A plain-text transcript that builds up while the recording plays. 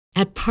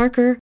At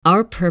Parker,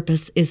 our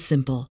purpose is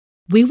simple.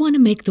 We want to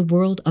make the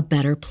world a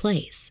better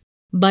place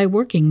by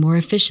working more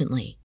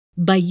efficiently,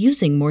 by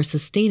using more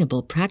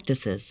sustainable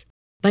practices,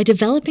 by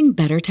developing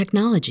better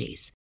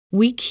technologies.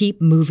 We keep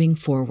moving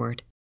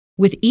forward.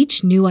 With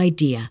each new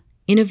idea,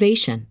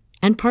 innovation,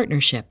 and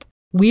partnership,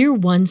 we're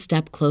one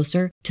step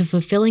closer to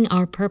fulfilling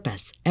our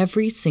purpose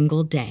every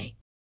single day.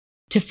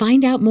 To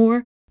find out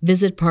more,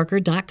 visit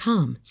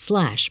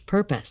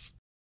parker.com/purpose.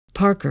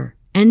 Parker,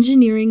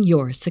 engineering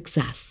your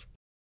success.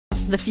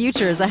 The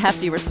future is a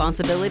hefty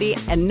responsibility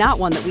and not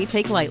one that we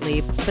take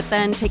lightly. But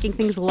then taking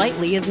things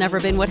lightly has never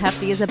been what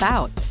Hefty is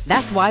about.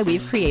 That's why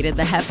we've created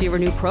the Hefty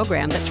Renew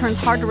program that turns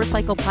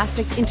hard-to-recycle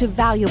plastics into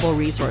valuable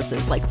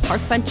resources like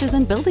park benches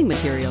and building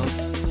materials.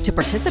 To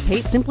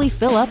participate, simply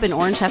fill up an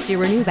orange Hefty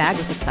Renew bag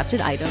with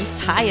accepted items,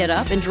 tie it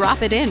up, and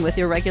drop it in with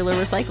your regular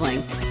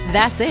recycling.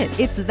 That's it.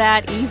 It's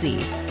that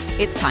easy.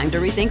 It's time to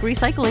rethink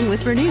recycling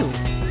with Renew.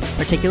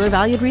 Particular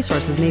valued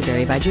resources may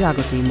vary by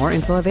geography. More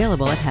info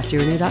available at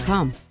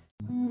heftyrenew.com.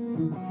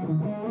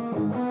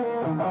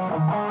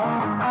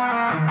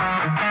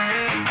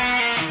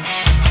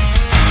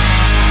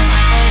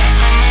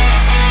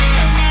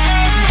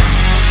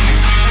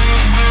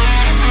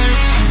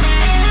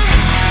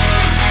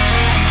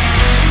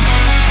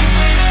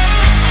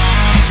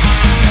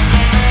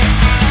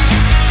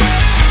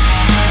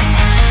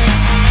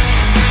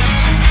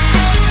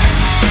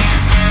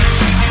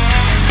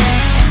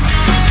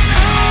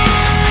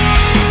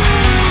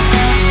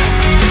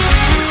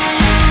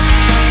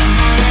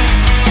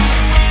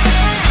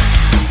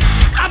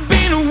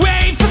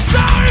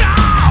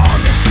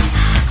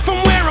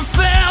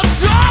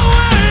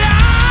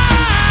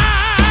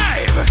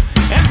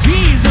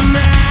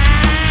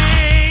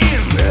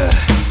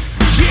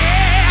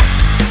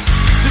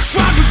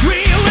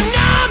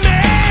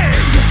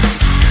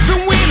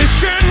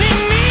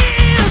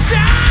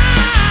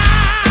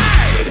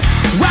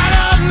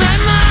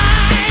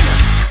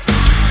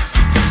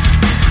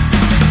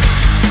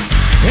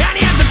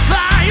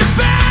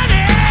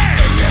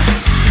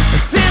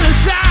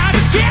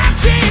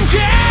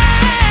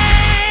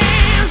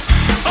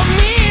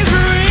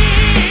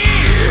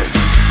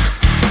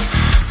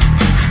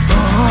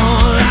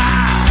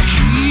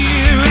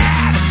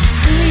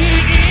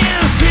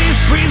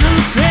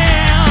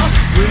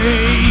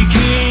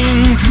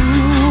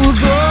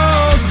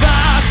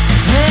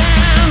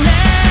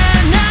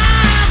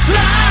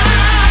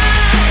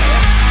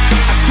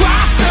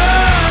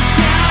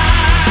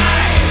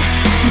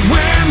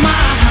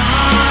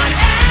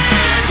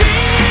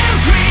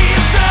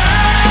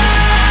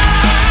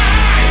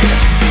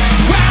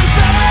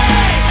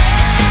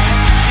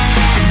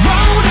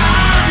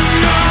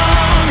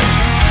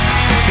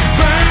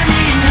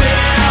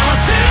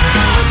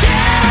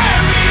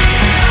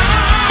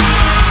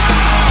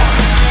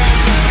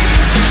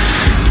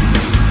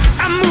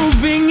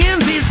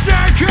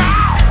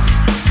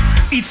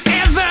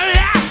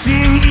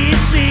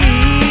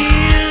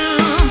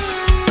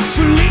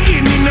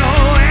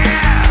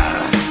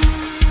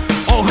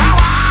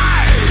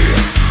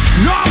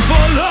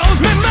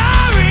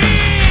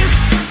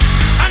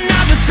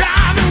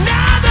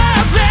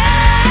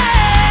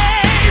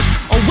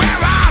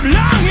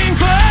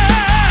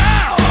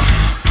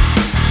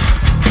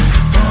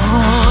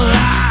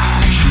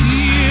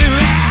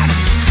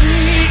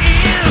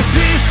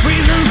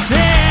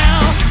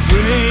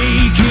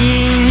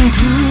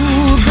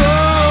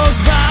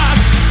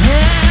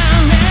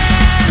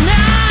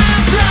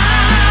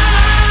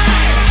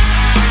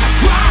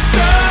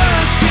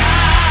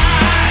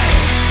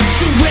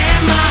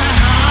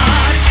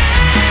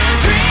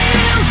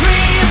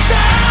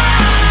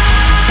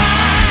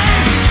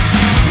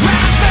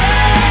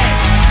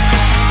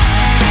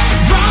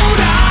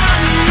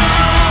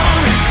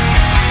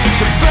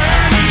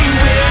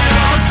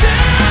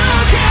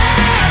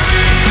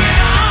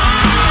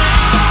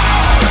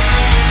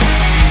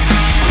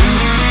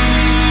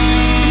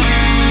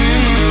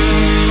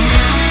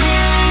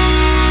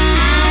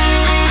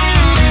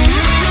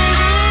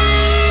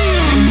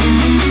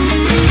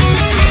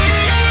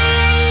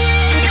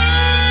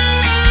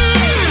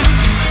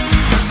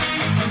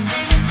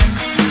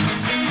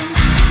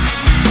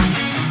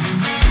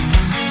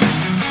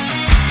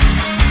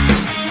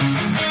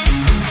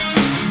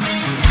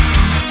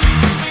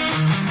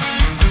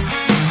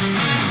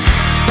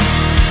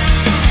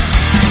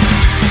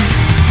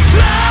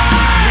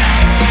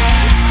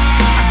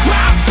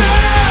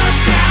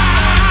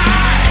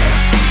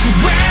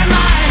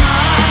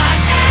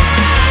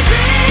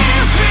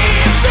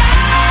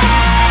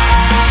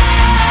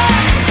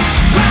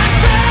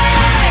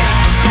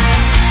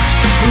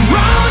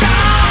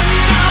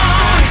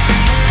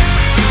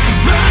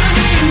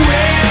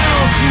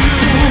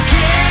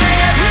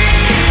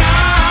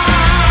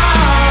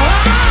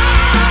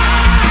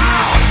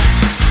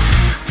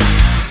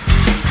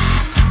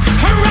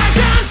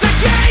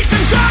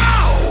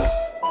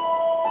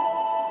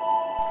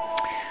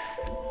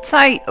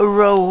 Ty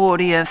Rowe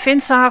hoorde je,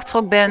 Finse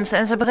hardrockband,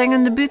 en ze brengen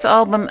een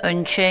debuutalbum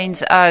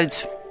Unchained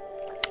uit.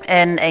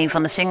 En een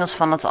van de singles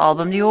van het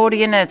album die hoorde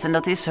je net en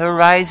dat is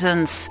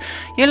Horizons.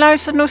 Je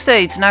luistert nog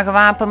steeds naar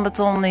Gewapend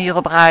Beton hier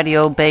op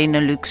Radio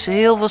Benelux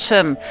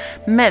Hilversum.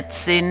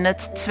 Met in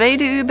het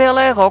tweede uur Bel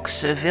Air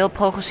Rocks veel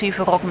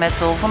progressieve rock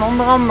metal van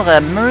onder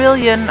andere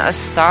Marillion,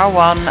 Star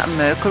One,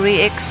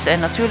 Mercury X en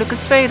natuurlijk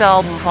het tweede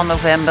album van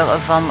november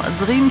van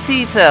Dream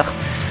Theater.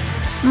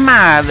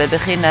 Maar we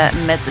beginnen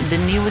met de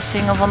nieuwe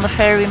single van The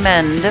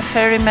Ferryman. The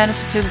Ferryman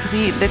is natuurlijk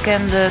 3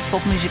 bekende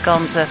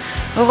topmuzikanten.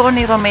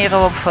 Ronnie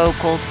Romero op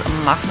vocals,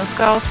 Magnus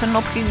Carlsen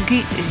op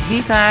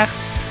gitaar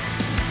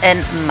en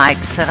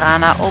Mike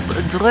Terrana op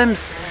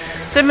drums.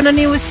 Ze hebben een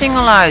nieuwe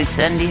single uit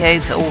en die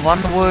heet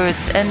One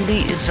Word. En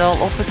die zal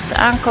op het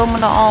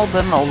aankomende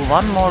album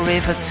One More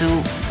River 2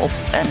 op.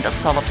 En dat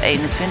zal op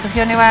 21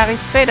 januari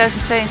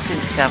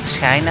 2022 gaan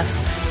verschijnen.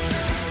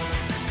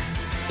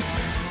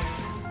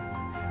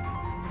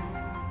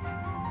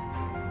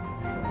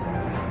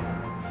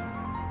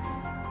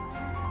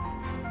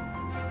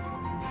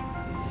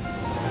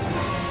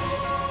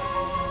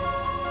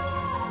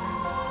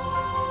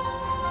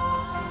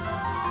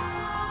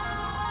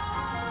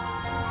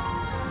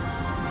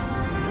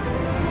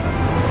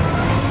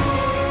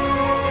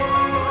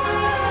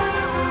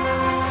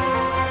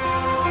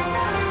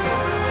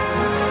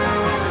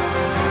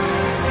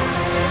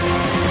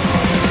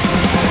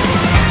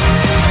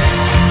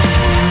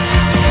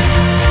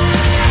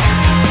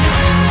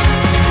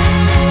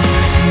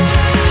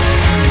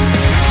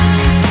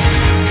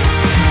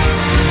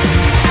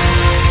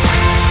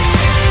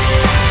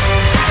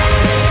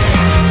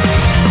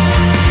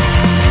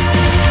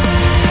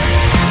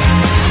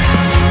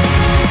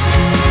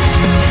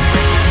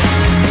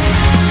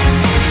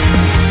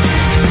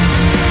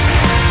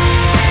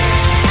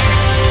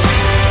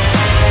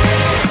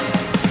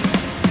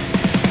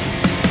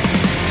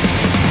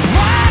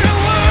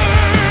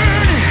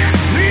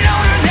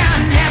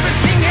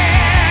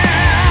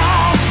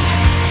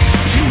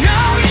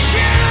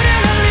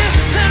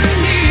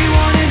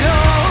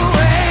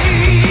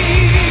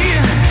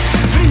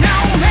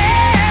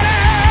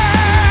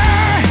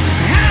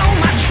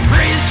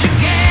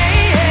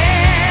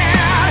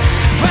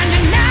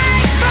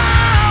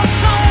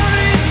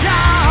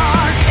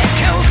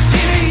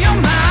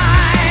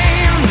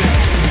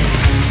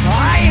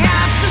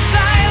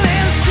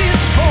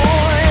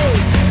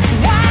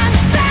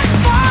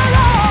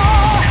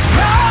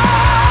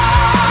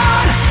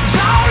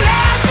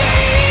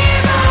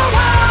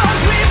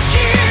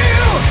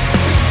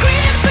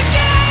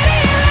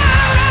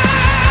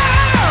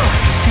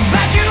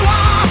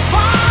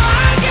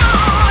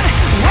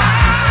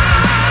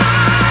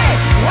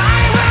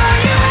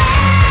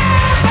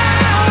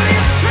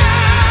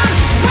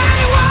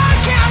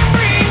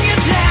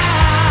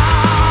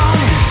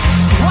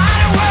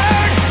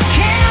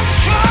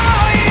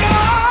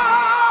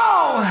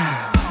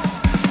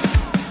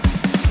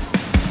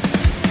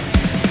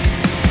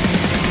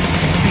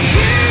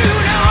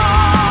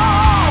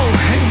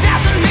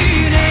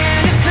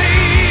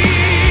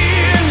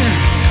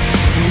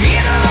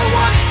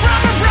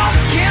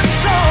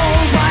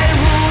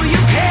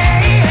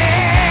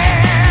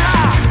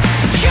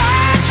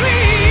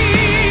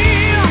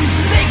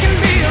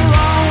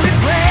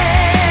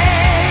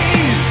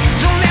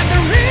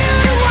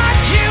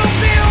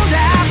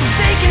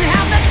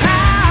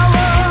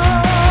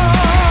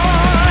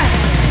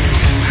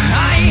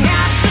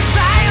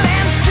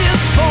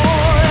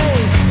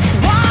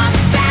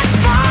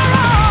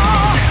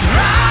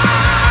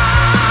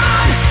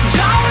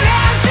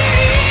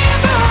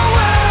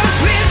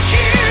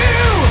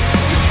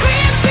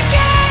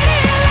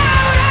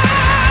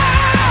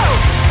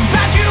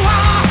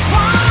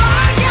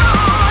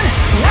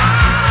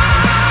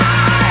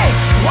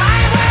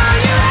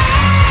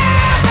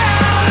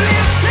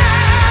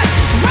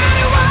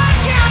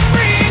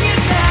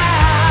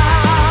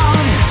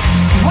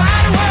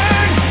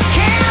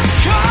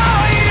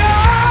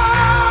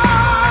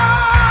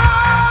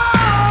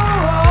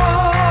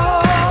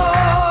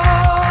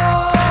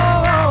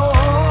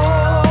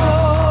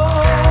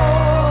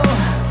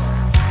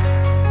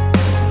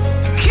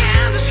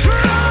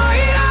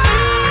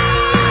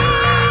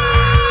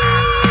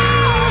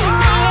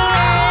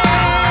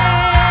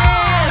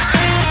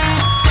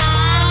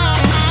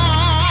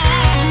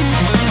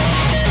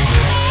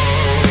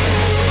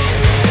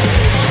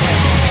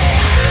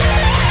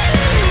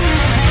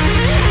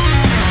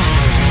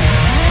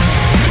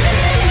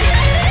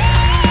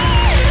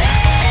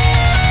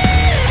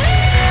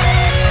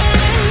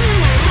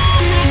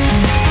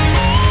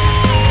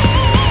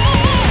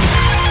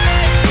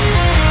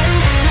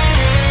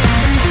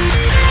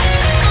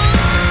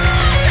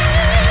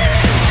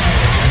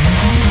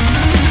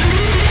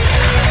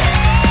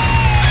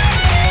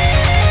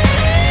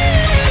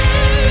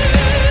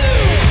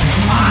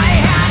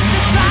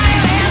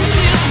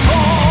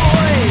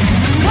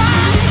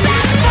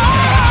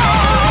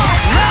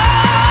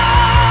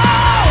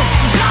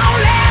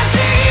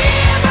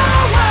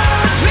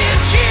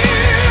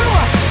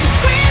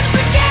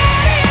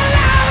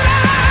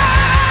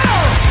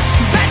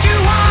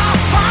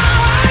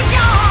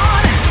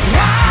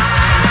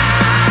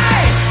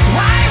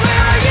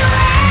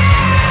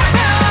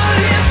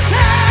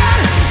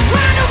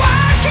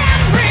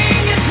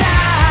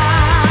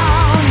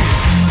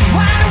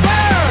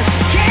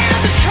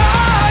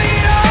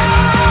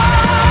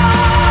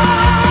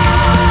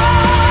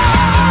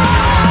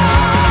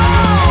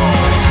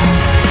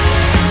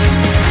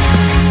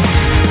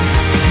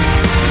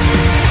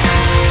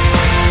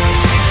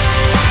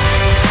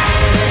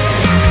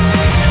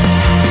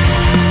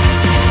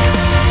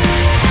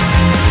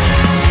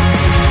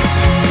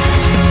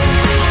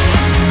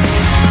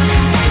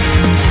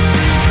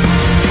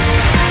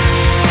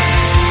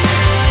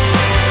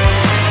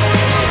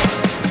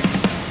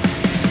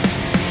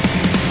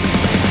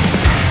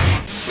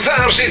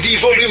 met die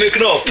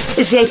volumeknop.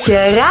 Zet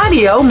je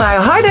radio maar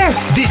harder.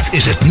 Dit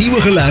is het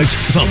nieuwe geluid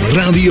van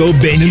Radio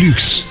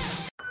Benelux.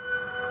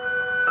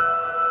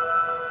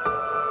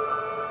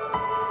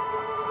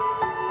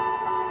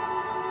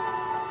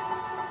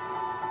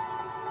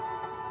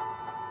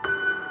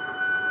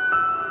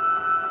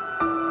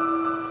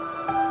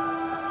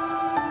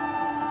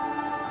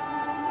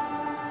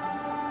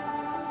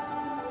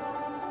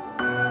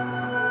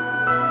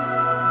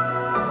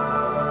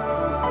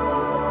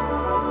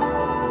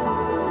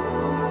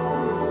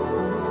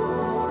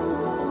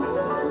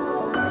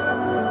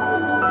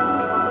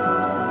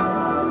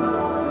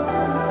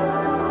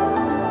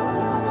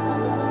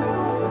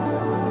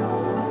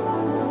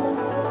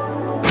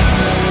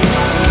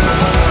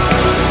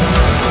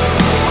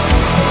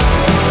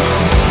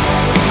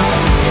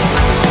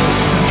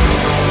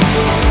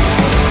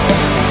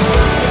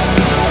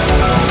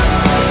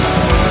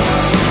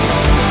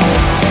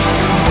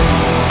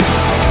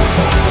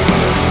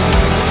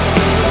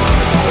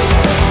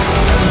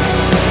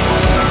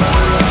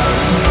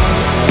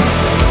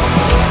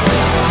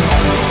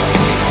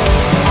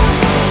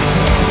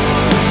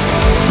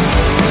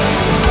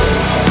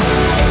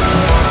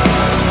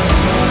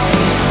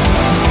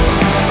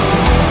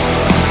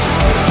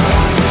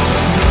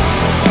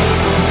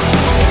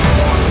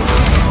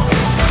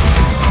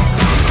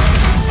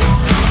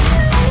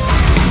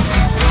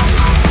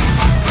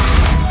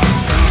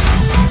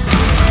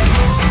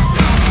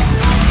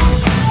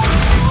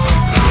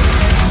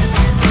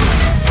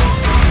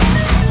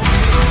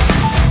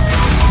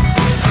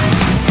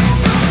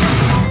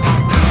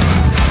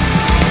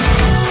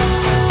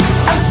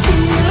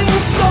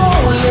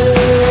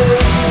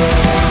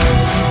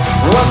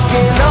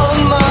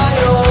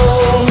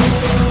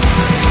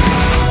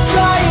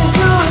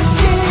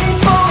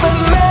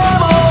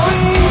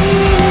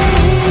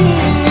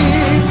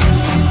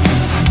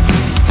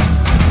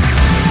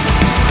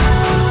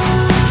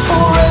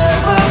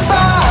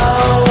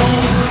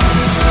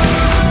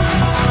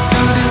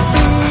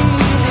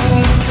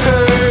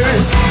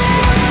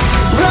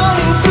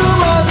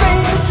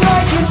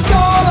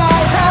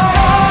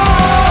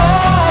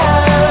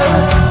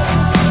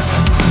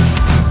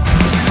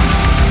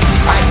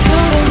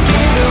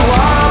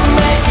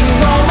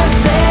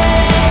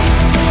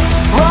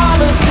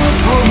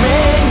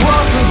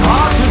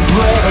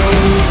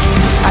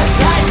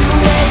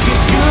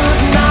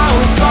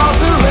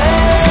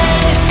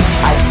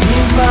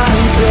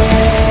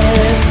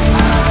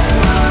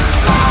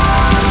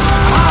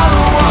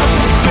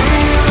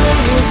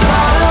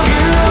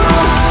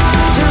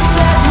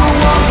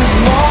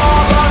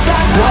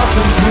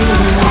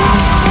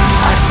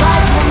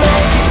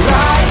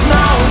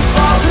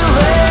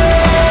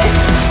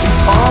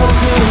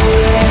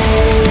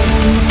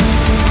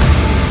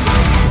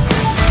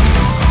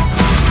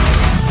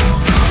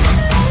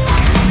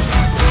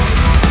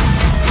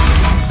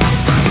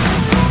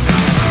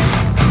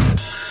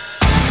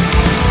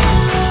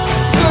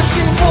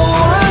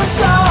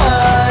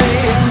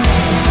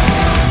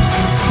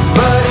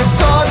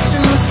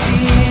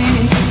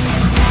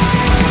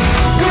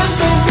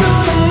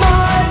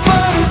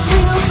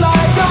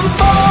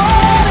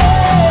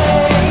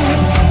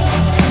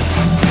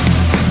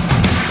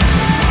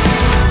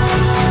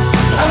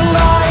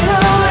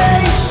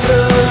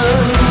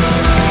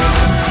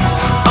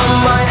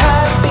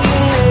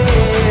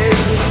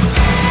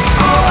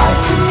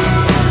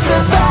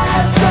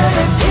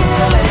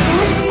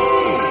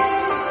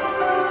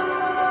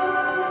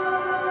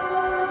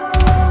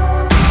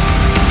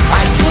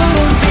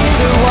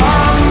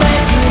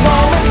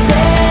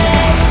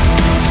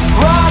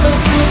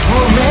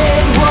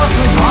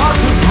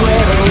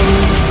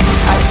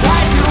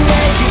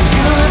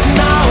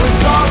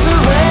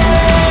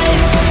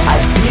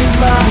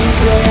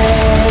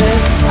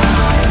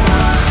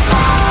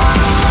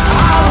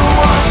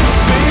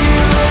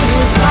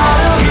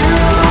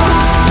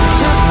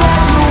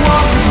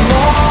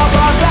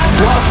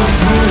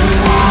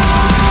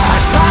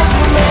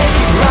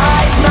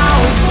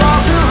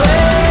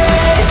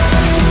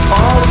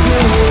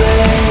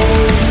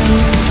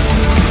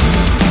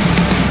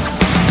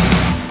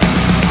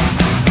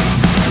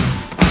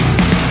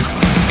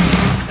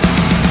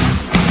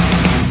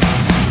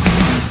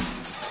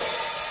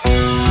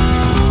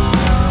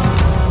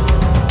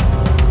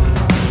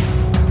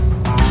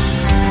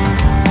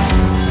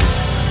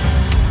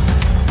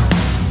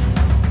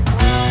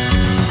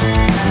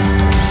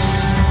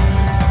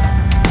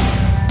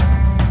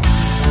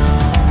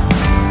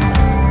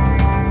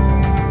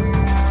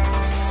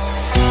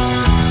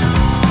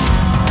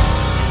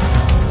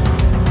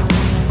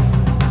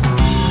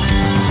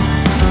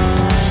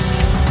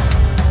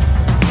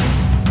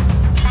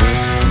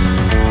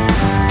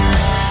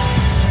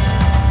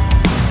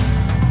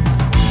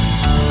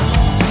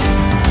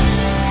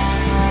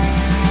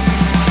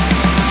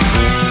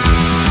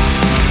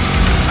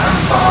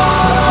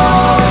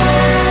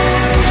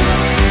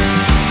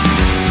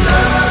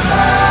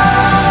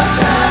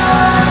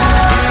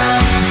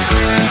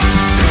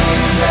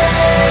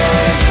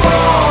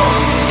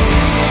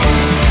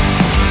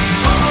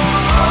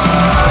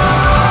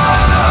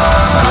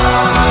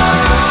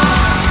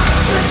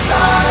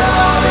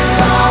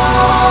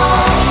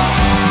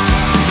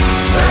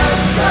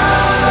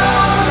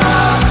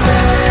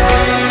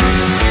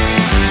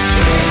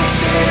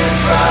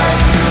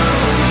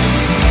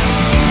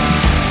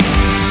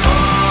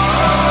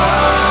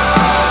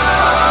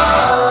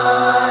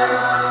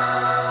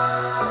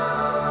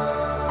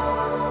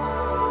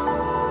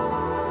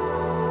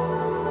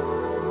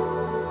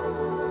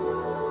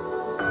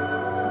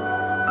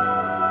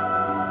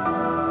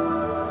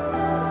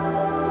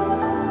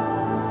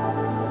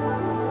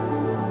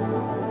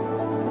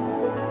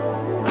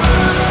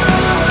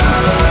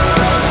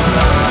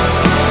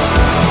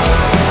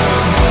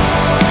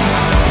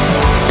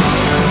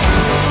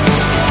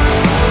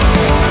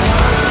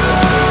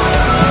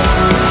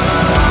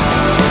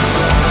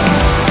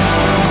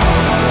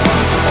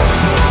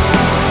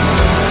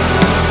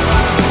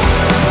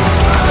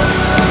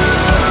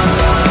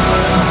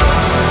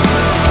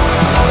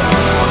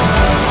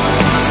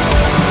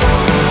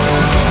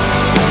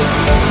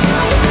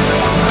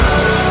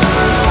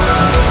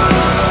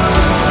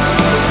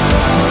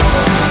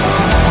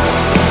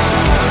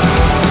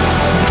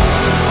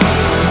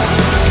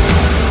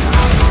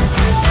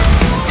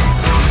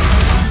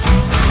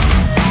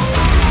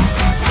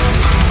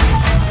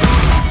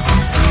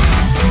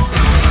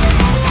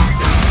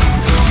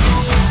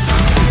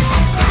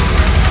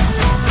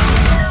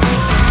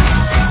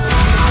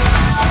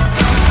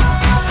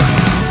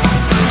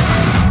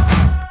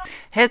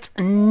 Het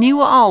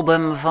nieuwe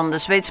album van de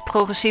Zweedse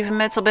progressieve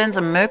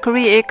metalband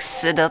Mercury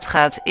X, dat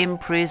gaat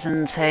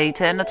Imprisoned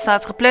heten en het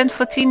staat gepland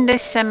voor 10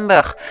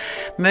 december.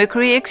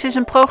 Mercury X is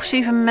een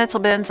progressieve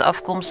metalband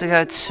afkomstig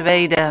uit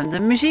Zweden. De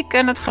muziek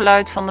en het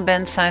geluid van de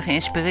band zijn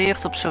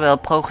geïnspireerd op zowel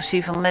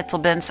progressieve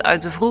metalbands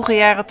uit de vroege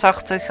jaren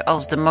 80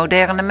 als de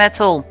moderne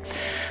metal.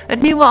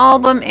 Het nieuwe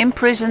album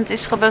Imprisoned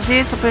is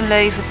gebaseerd op hun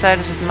leven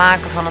tijdens het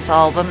maken van het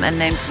album en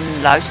neemt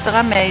een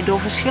luisteraar mee door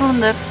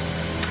verschillende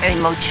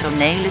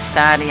emotionele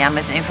stadia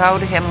met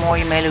eenvoudige en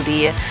mooie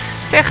melodieën,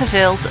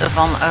 vergezeld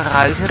van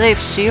ruige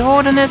riffs. Je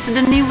hoorde net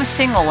de nieuwe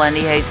single en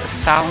die heet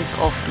Sound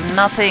of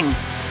Nothing.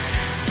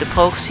 De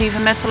progressieve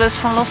metalers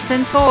van Lost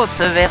in Thought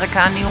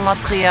werken aan nieuw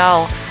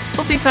materiaal.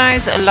 Tot die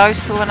tijd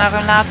luisteren we naar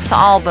hun laatste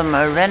album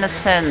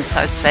Renaissance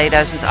uit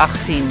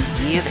 2018.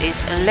 Hier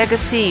is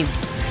Legacy.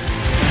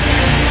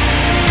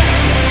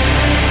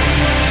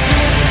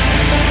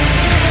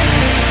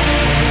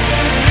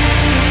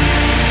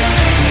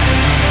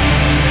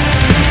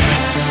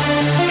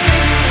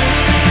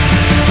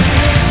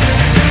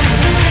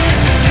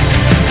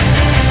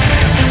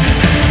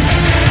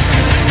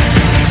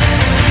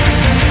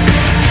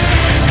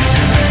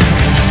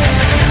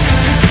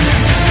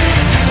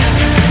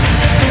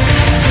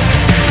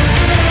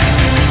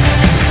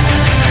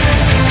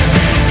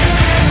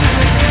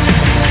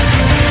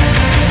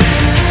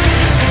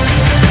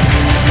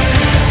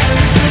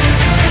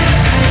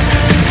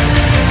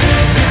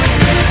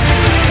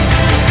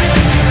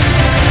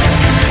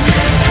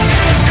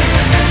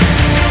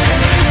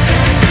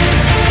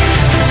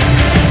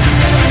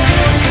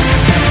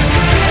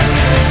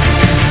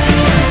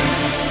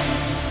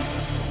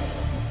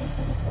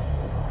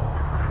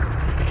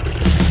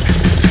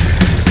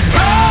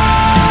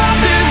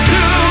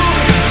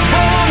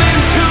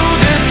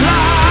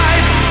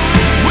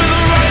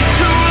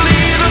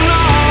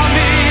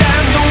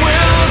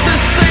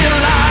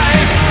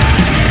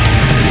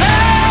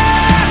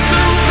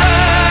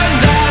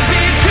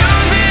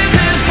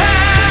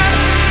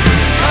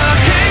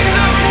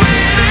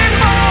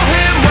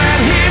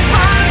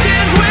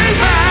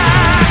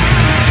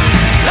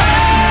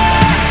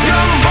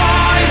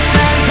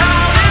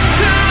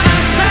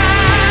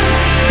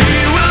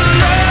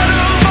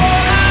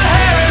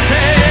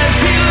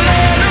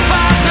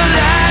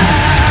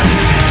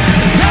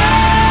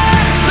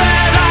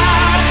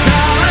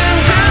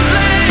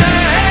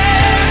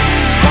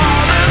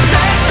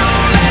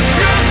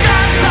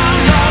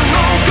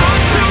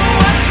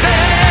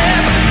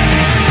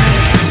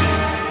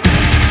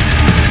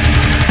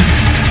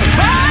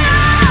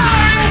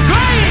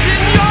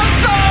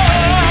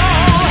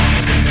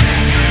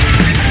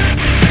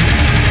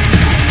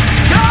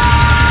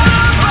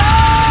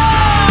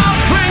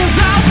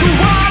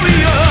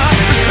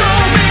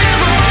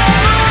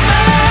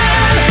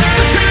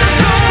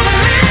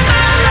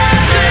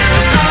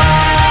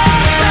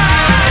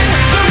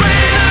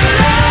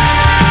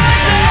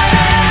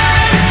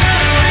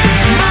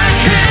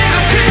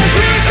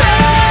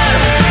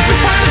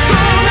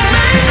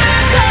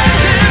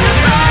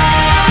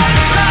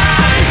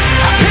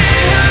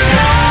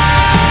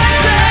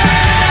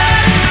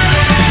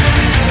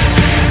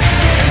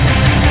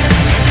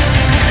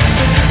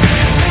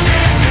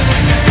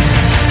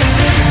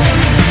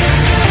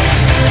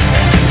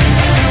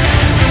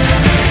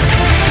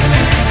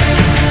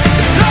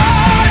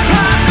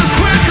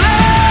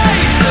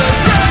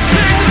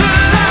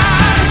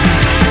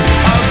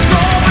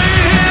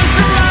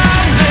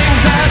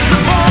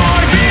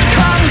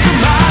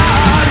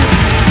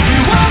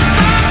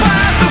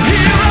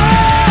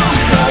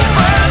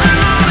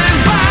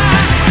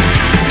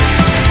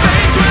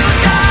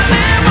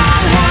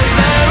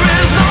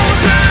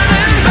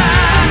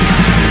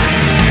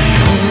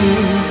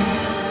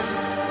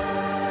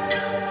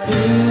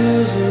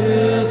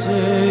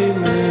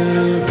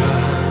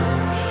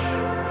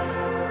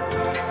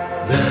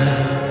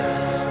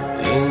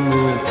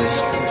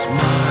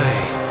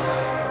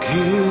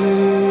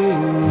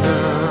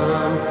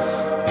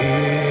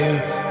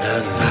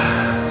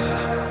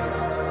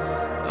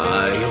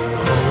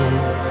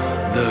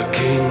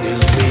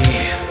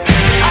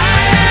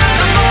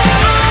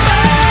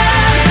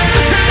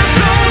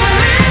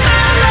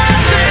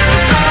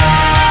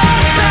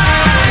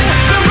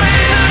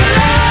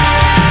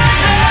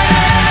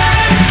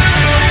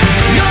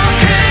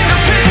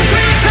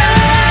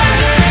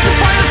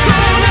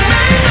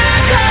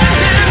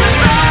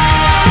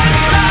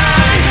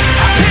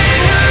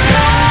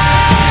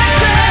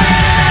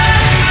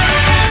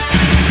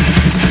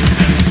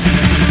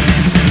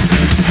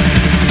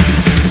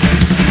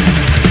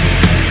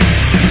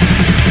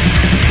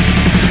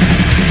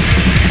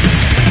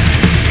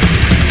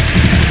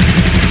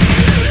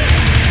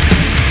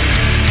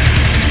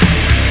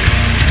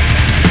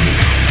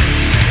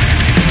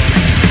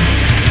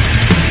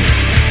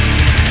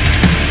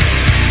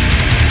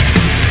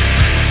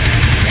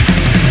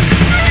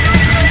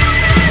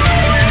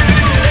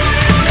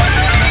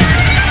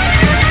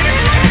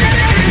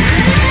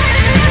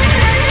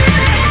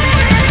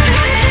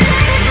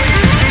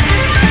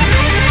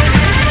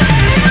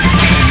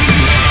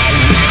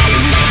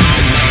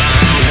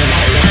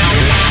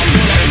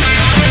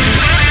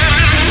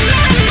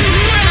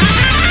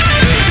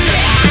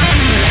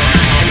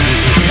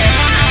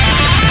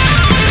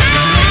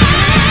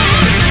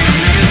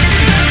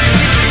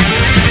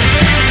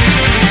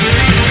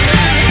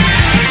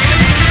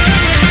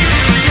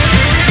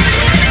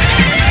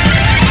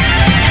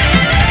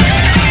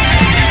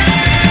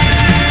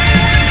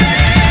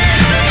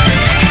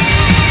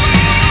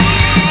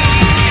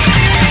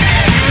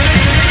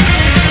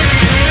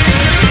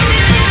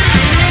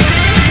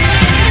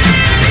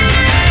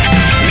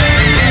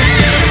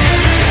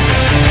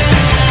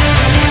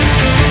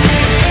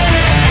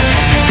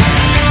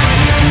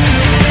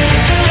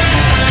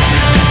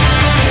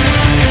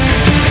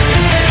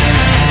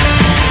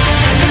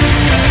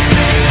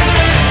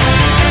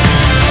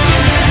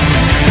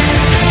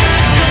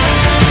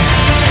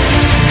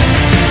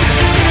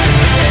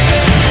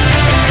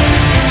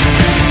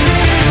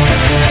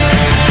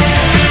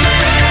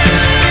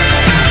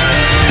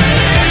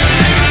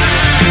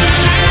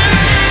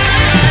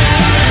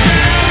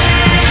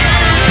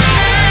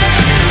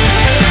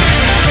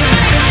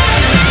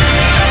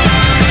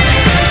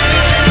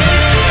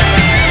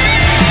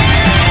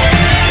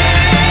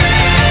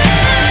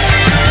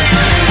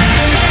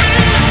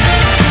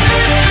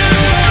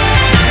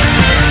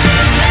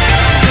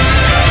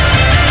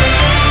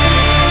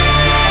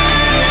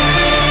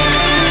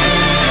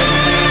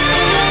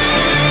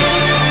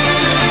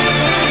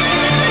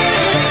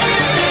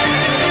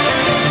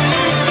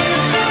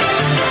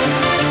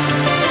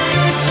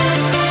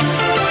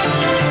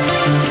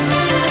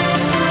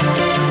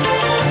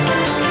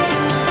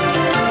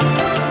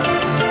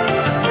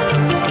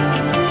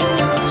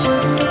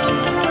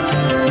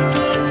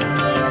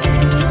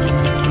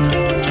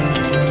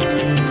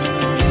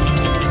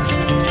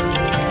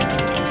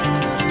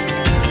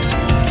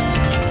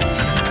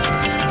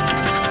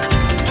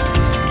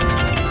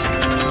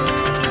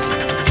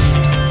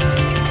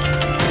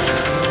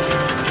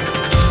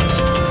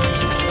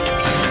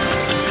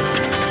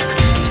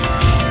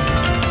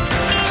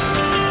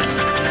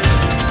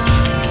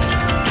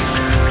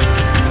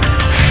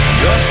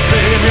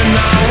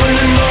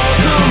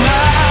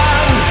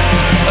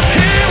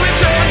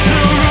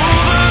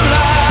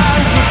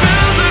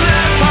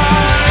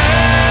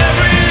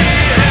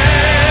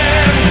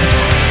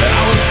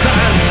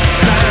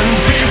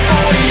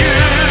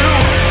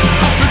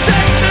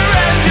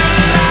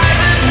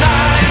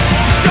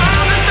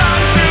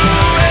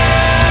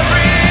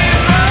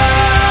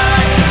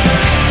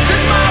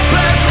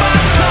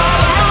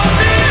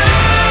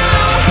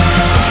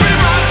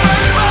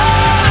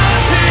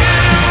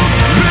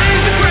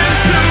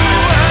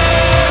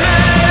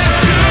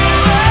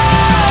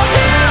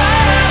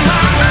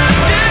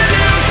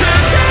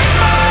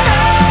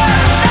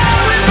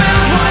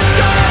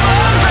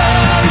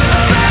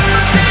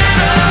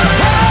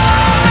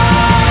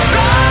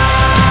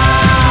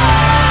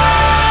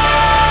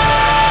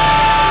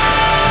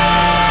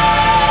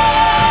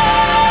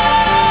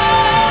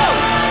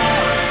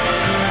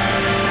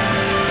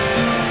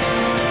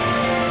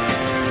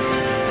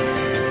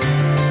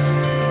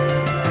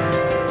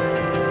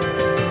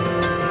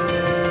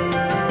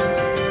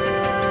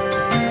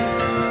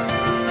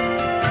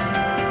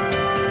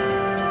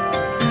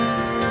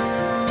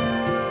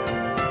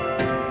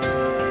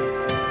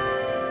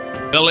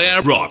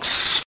 Bel-Air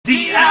Rocks.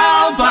 The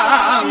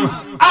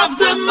album of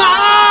the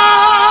month.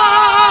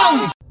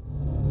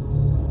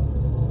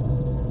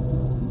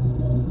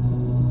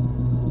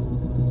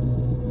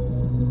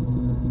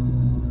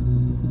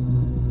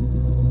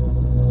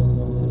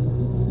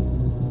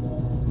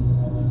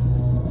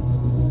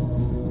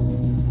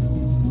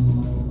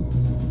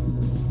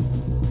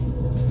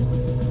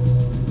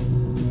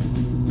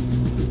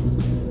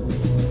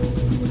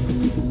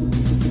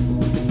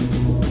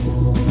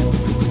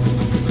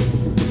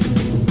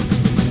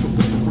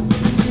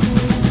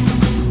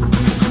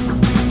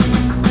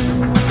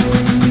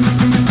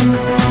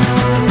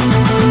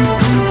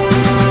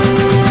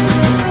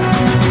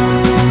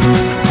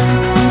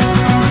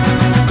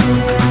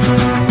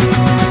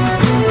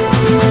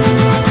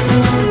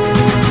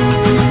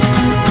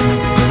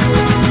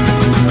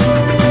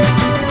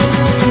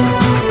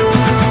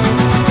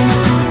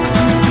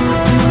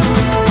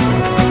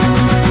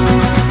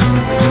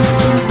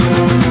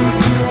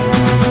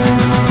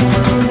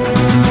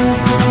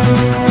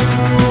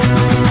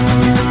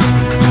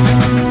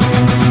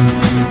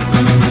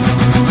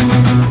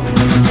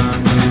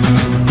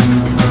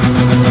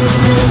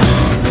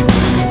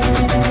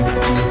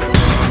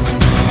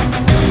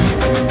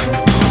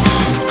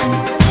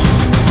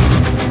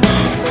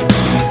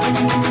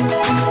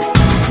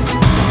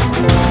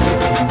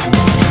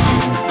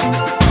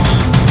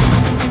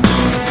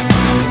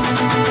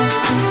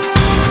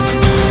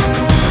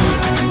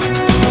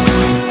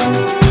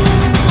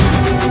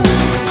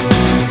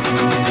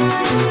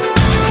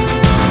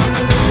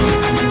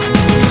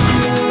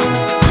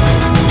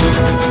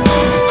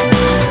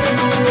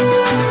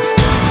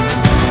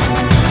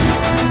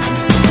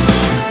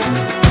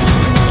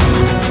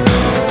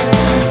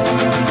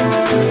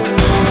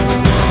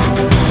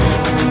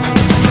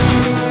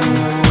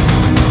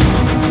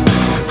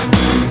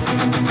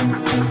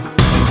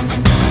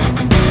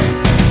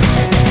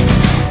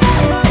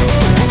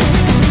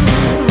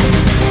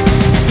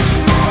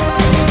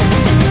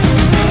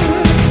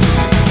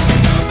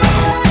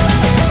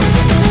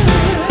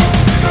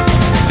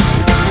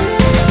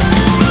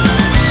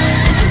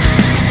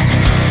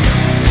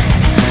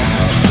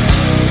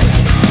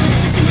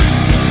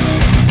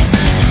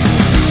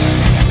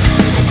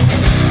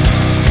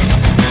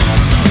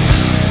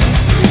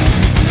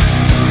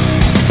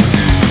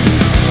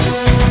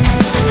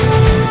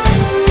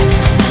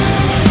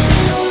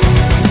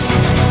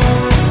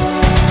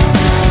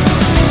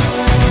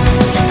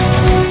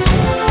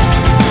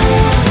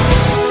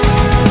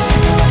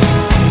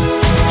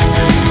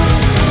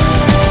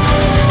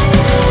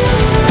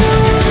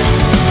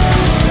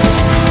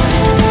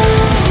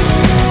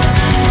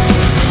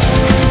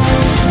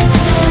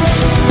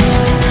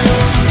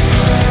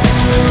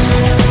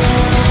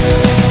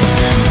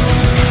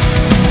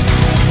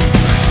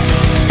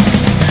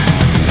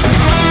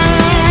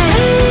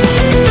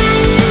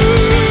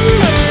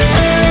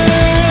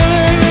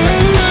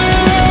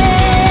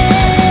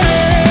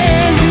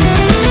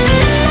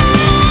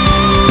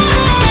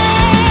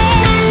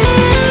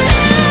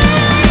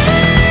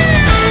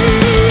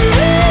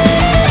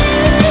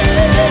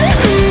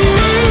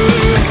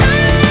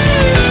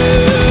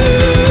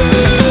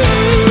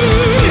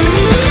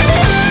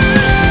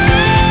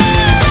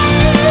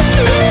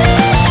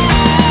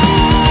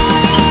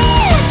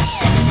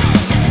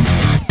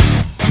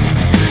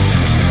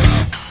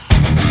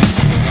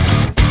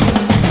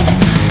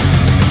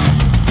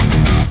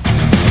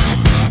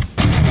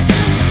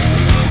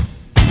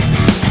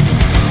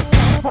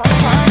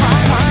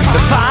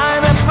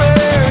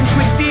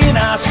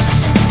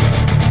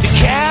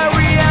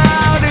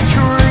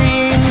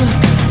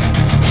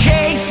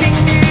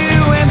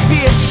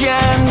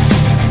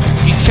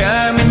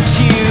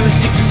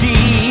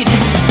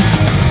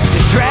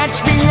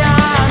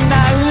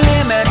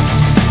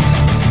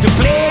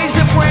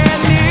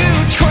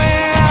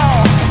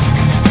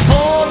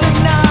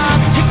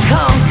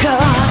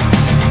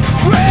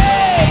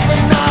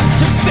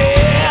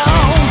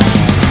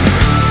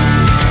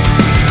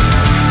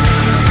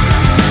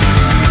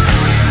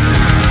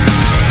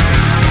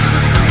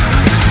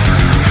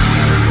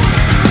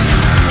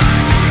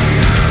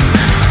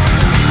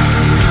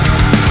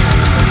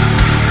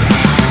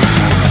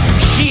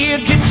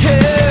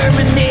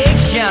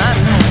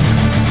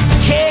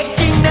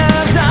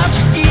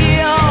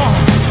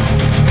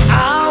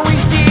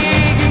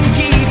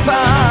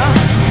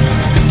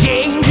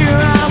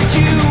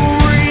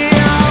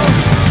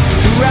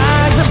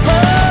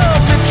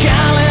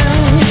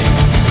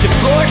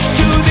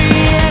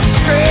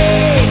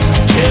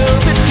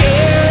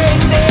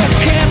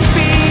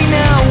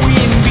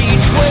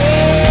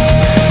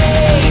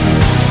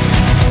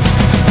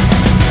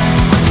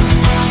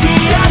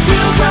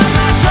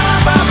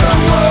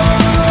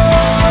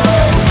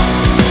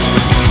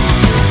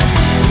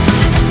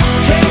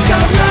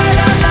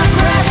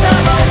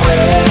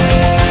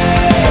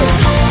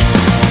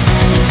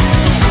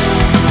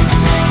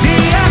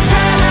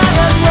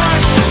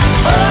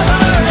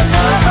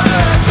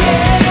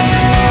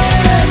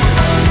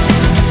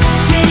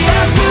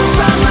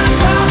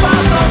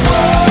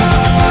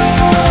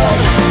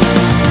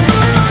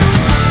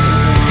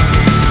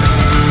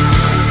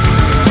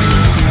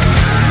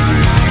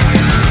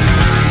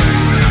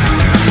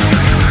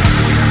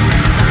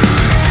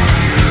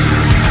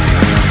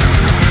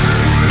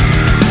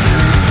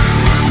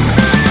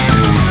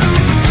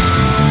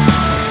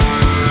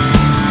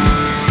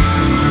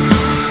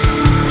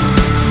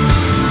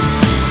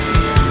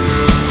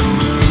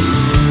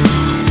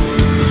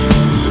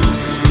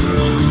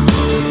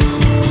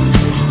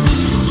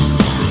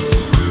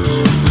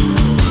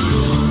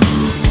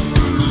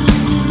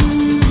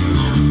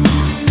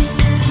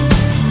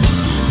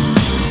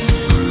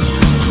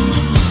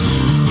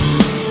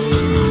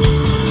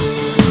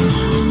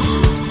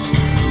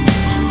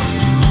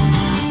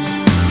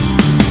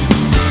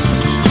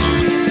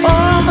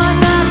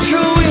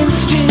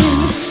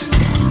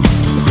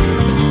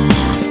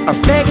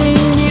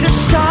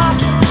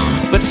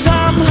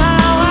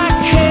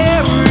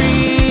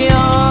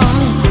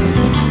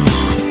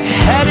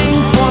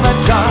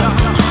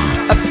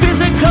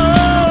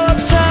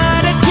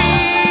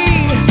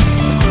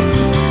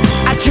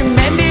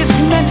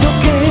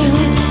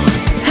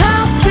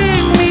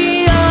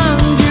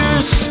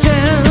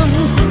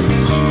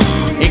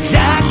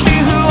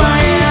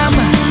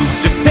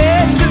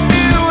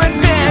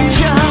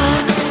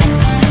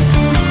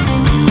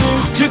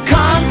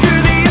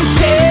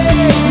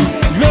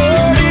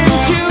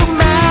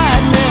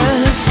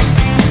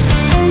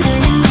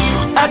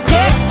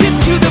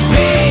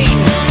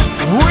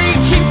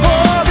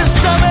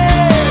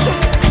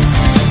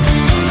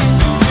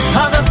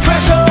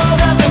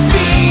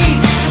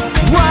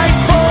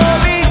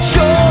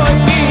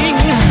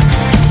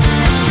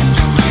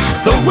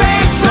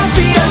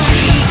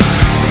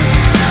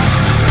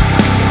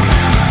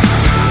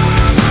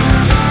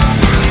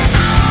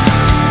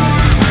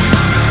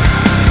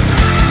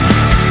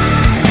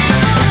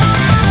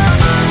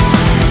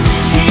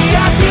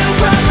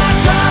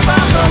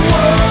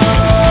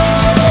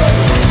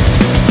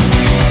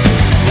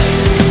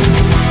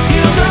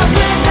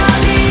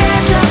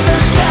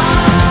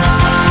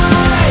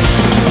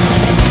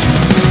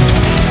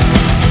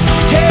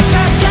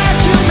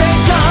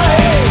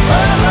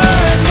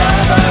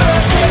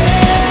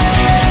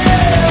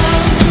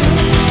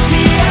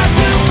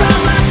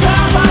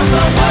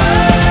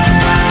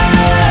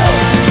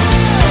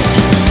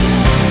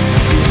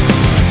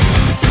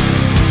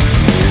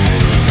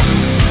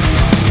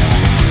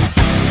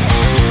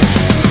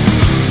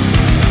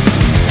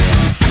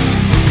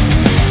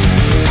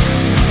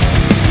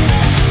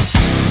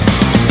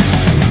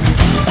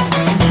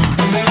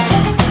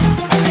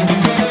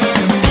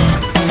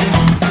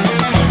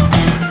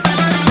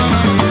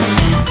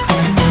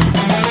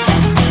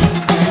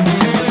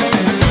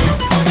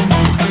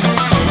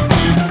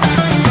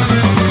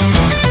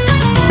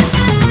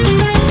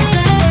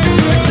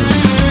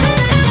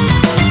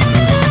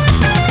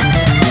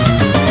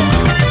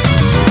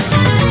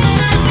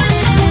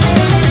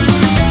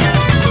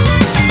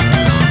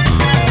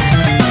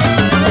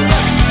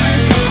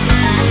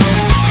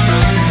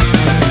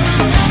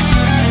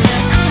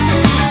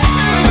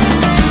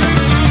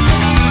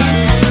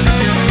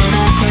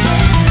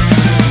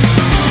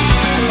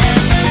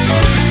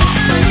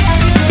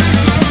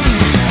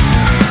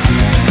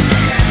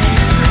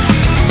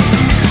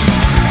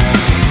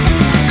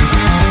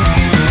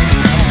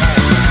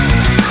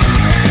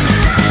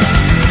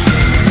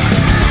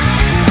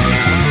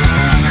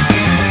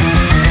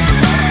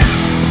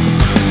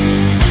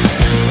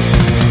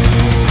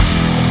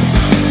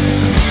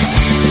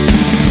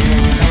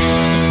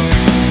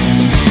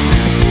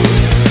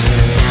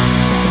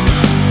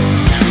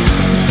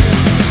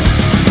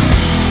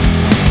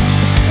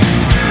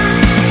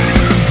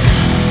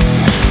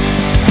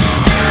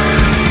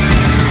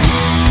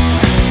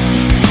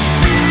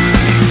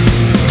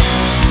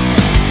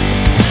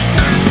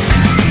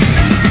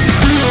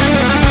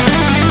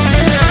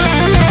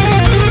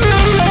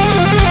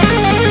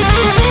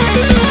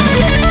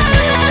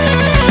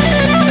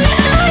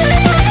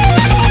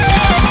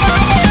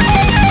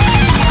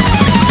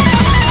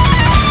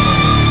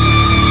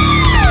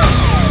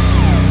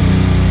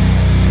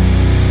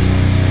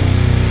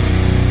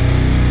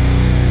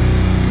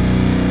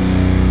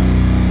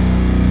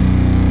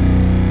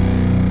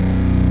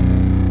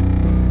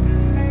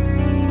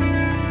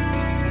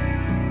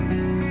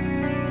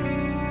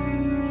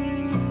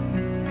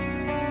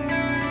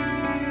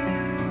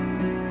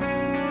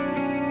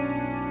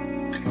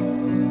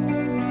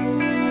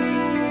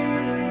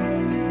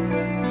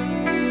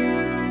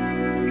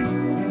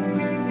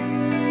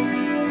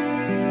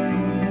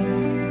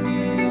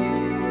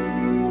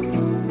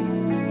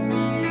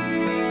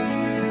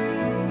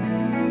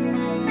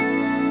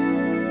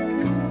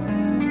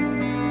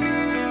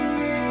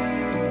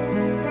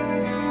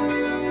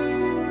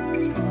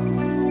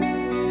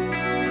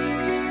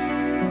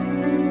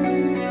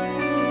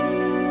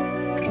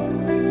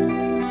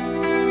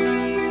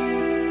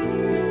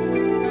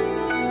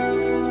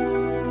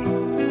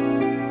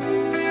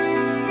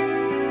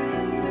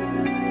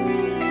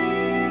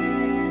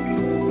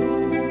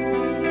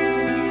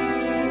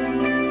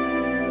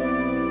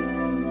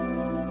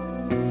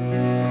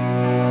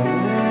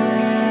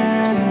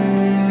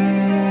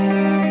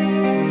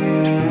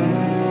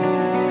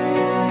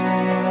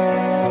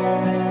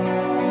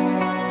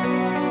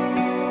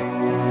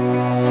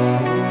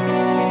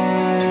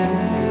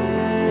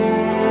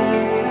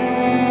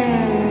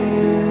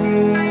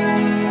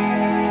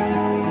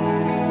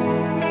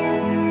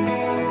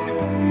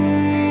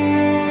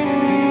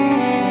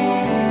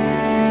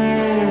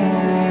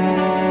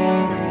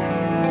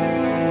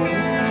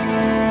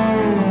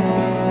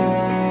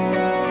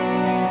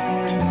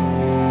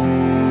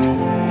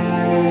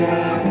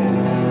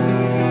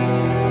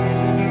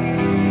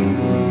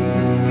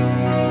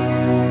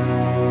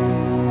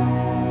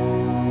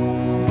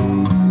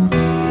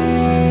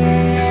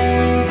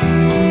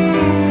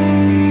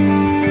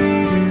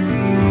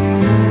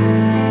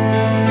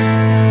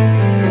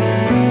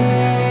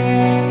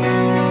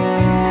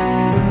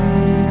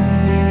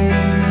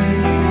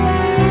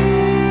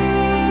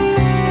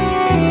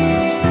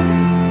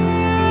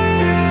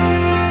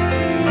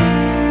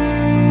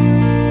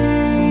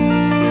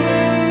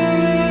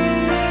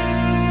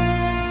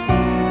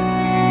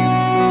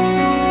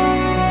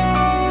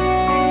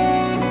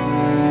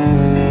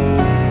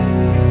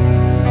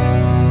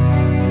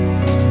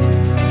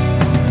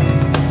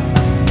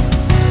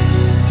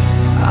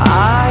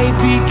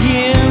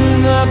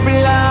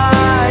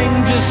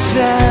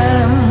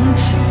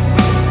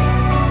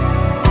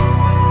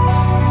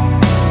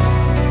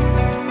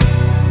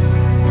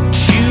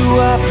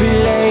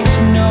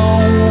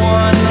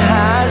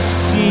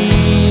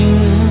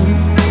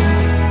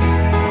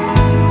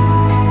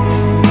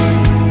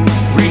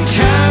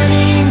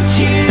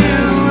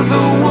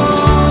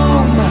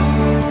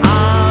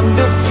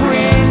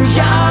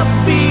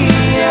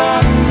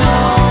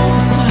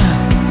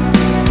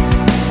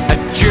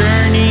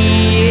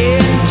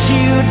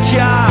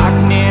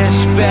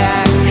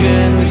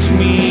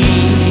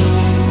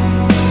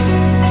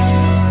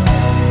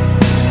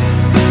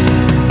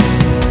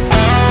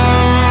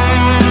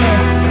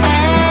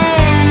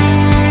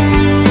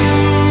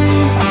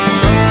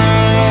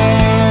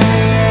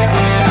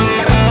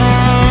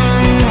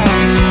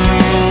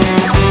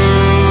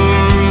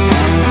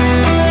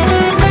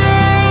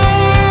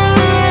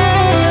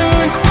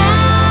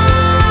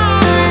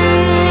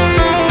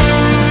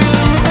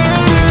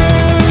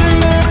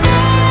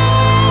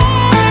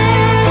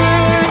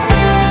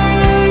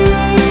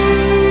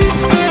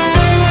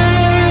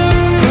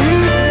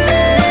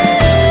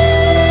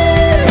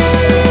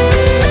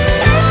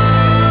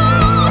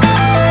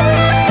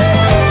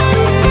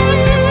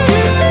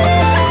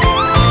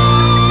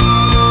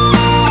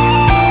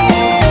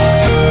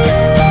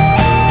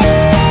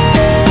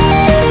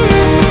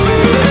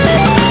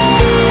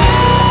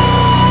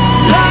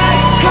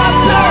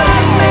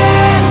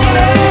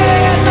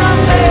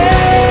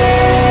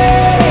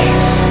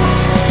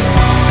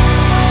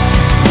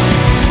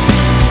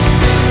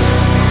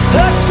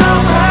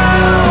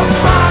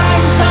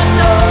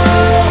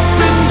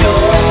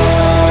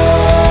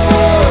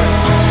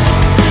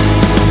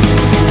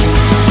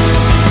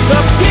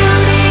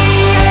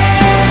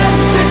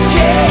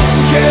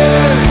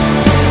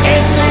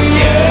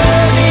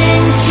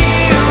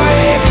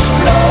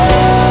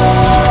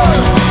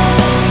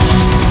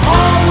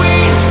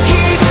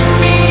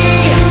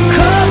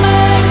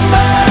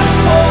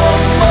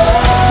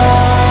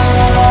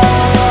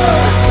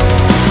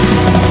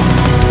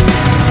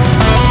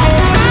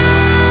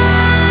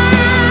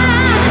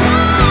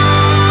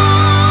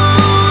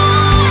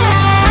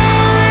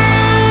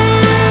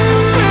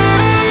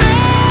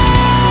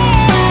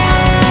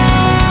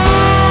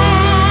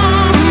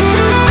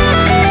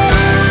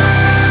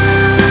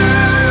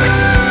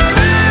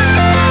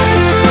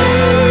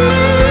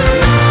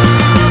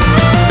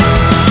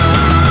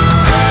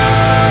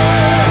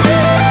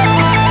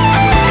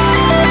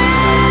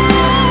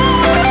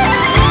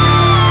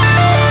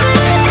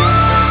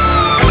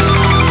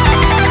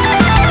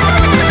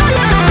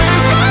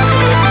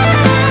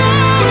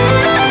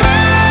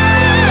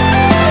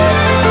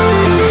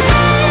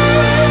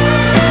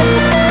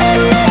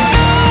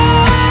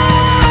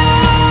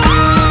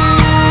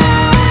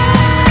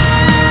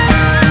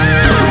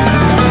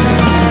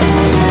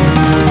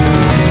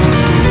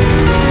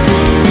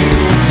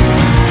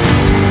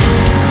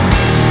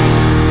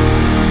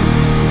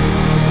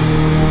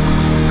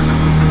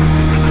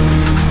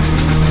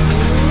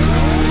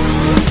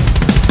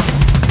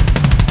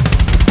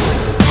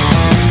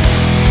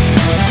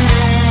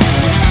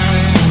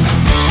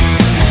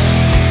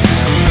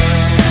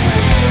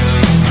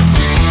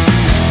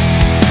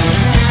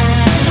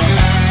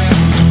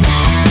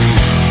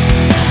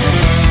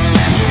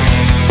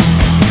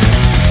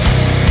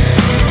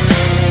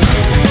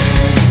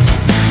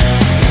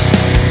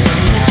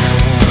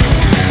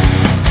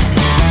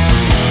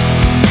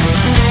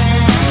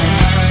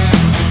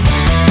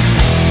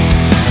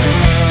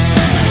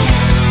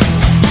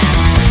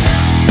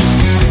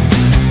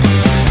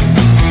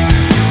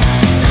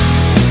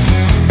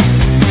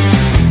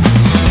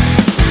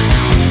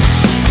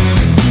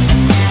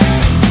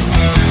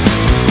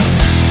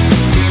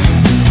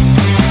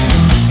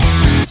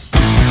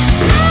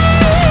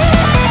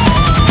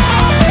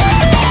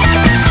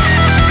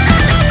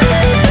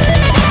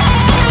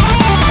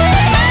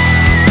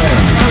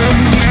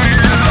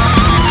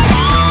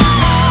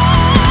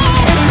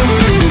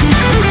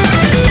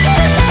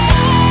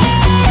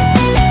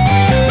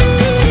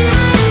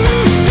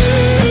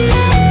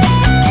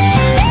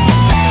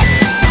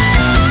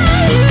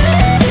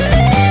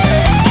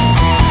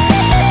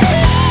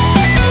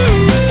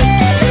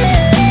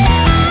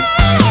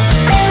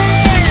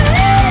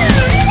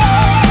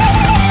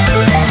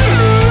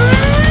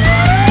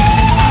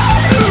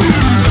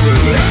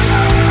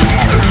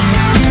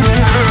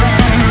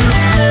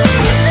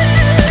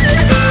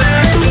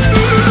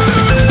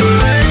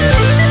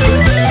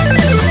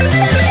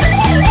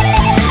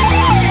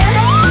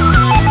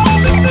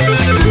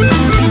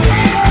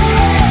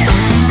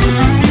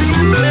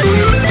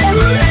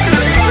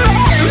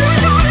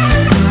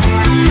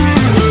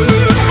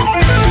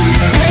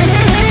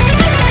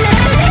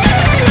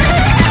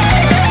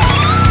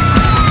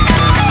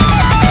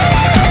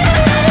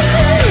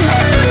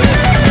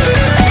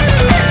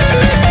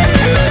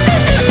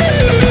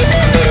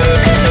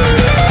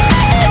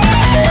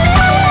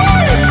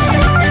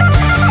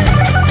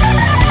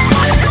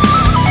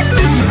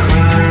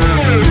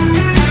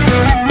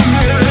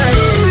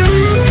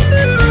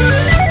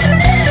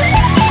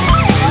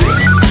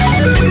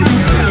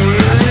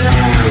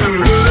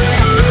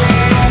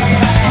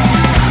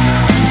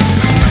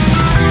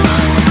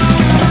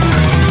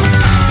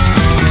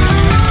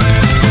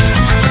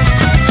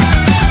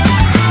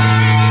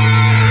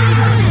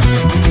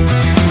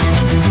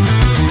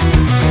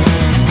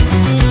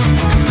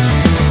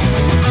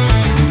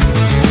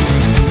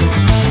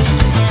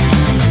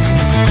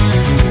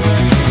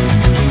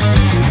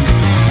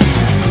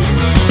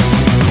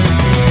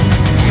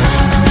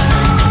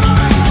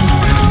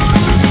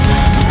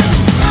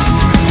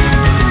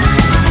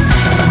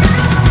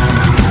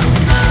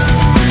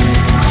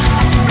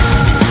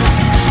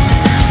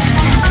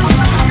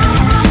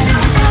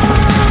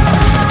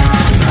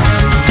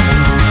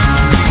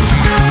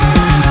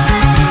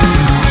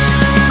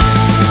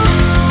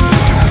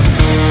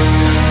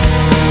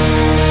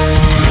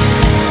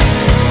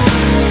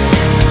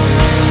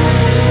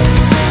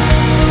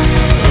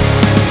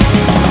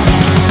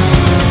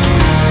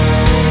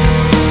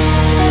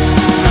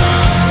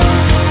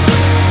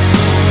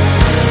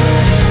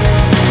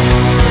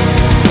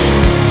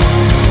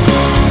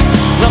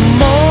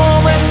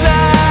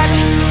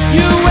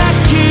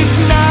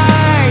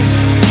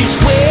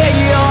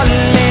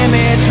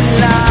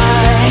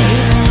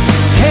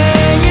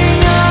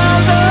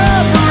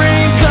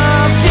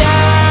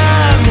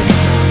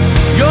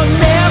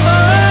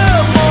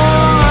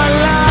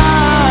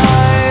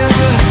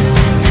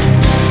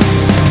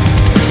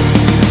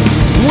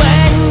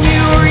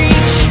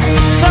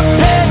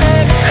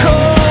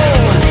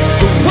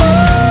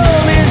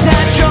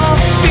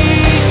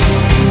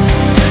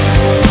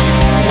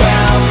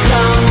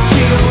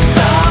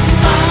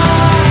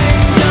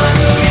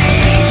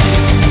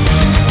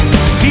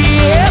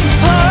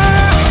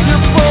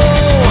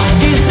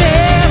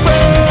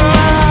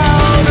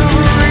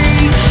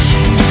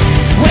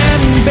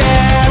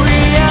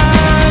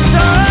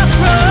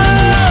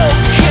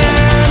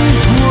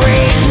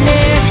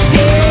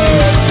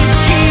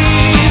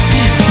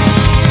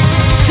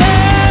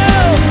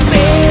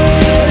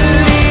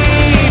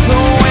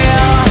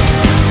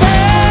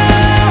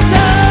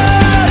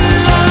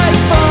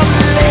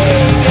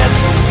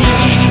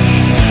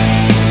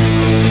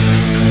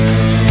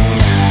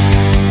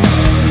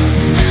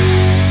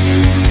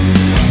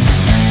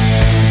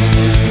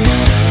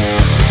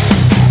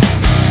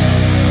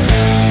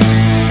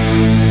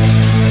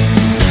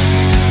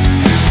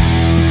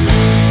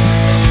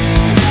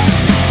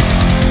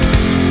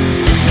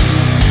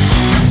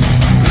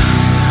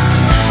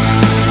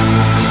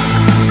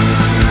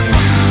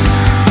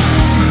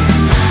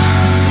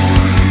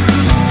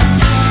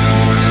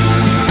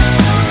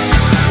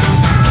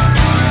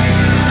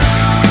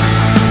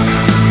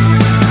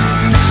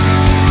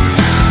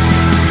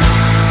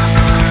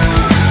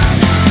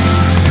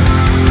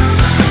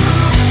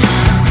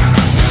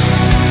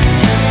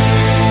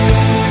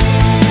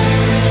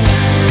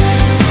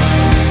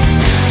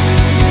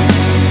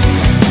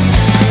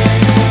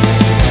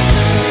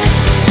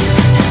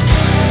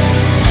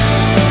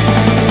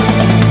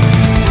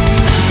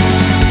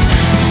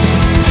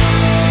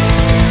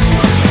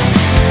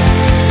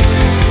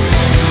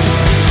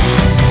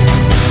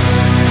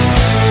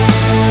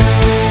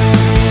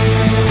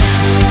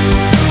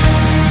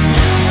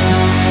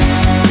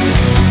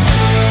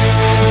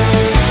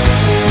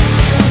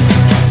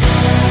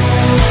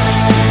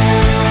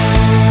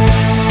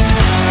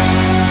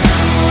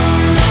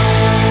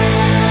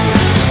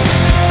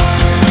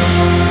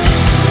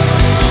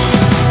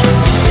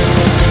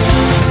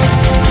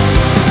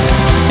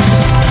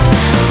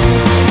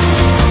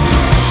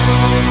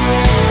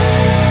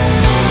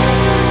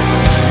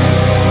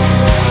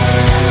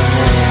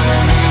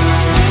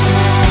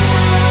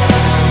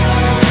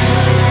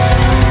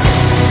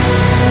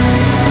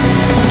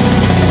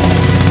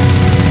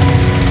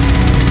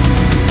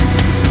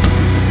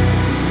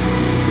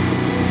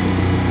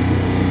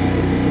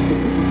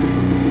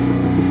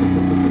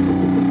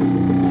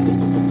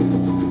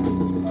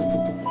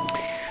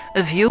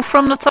 A View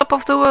from the Top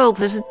of the World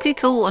is het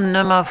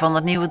titelnummer van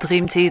het nieuwe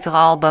Dream Theater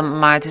album,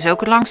 maar het is ook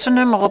het langste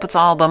nummer op het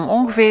album,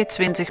 ongeveer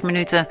 20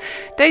 minuten.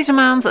 Deze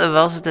maand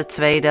was het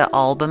tweede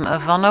album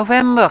van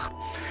november.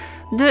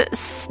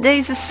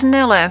 Deze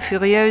snelle en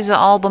furieuze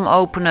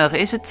albumopener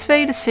is het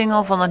tweede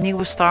single van het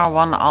nieuwe Star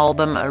One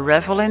album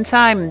Revel in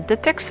Time. De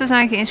teksten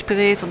zijn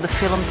geïnspireerd op de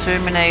film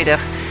Terminator.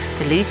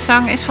 De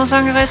leadzang is van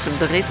zangeres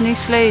Britney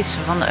Slees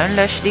van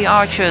Unleash the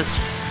Archers.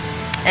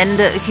 En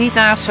de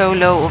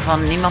gitaarsolo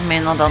van niemand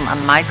minder dan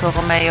Michael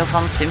Romeo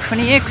van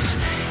Symphony X.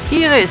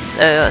 Hier is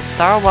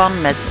Star One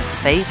met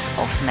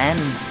Fate of Man.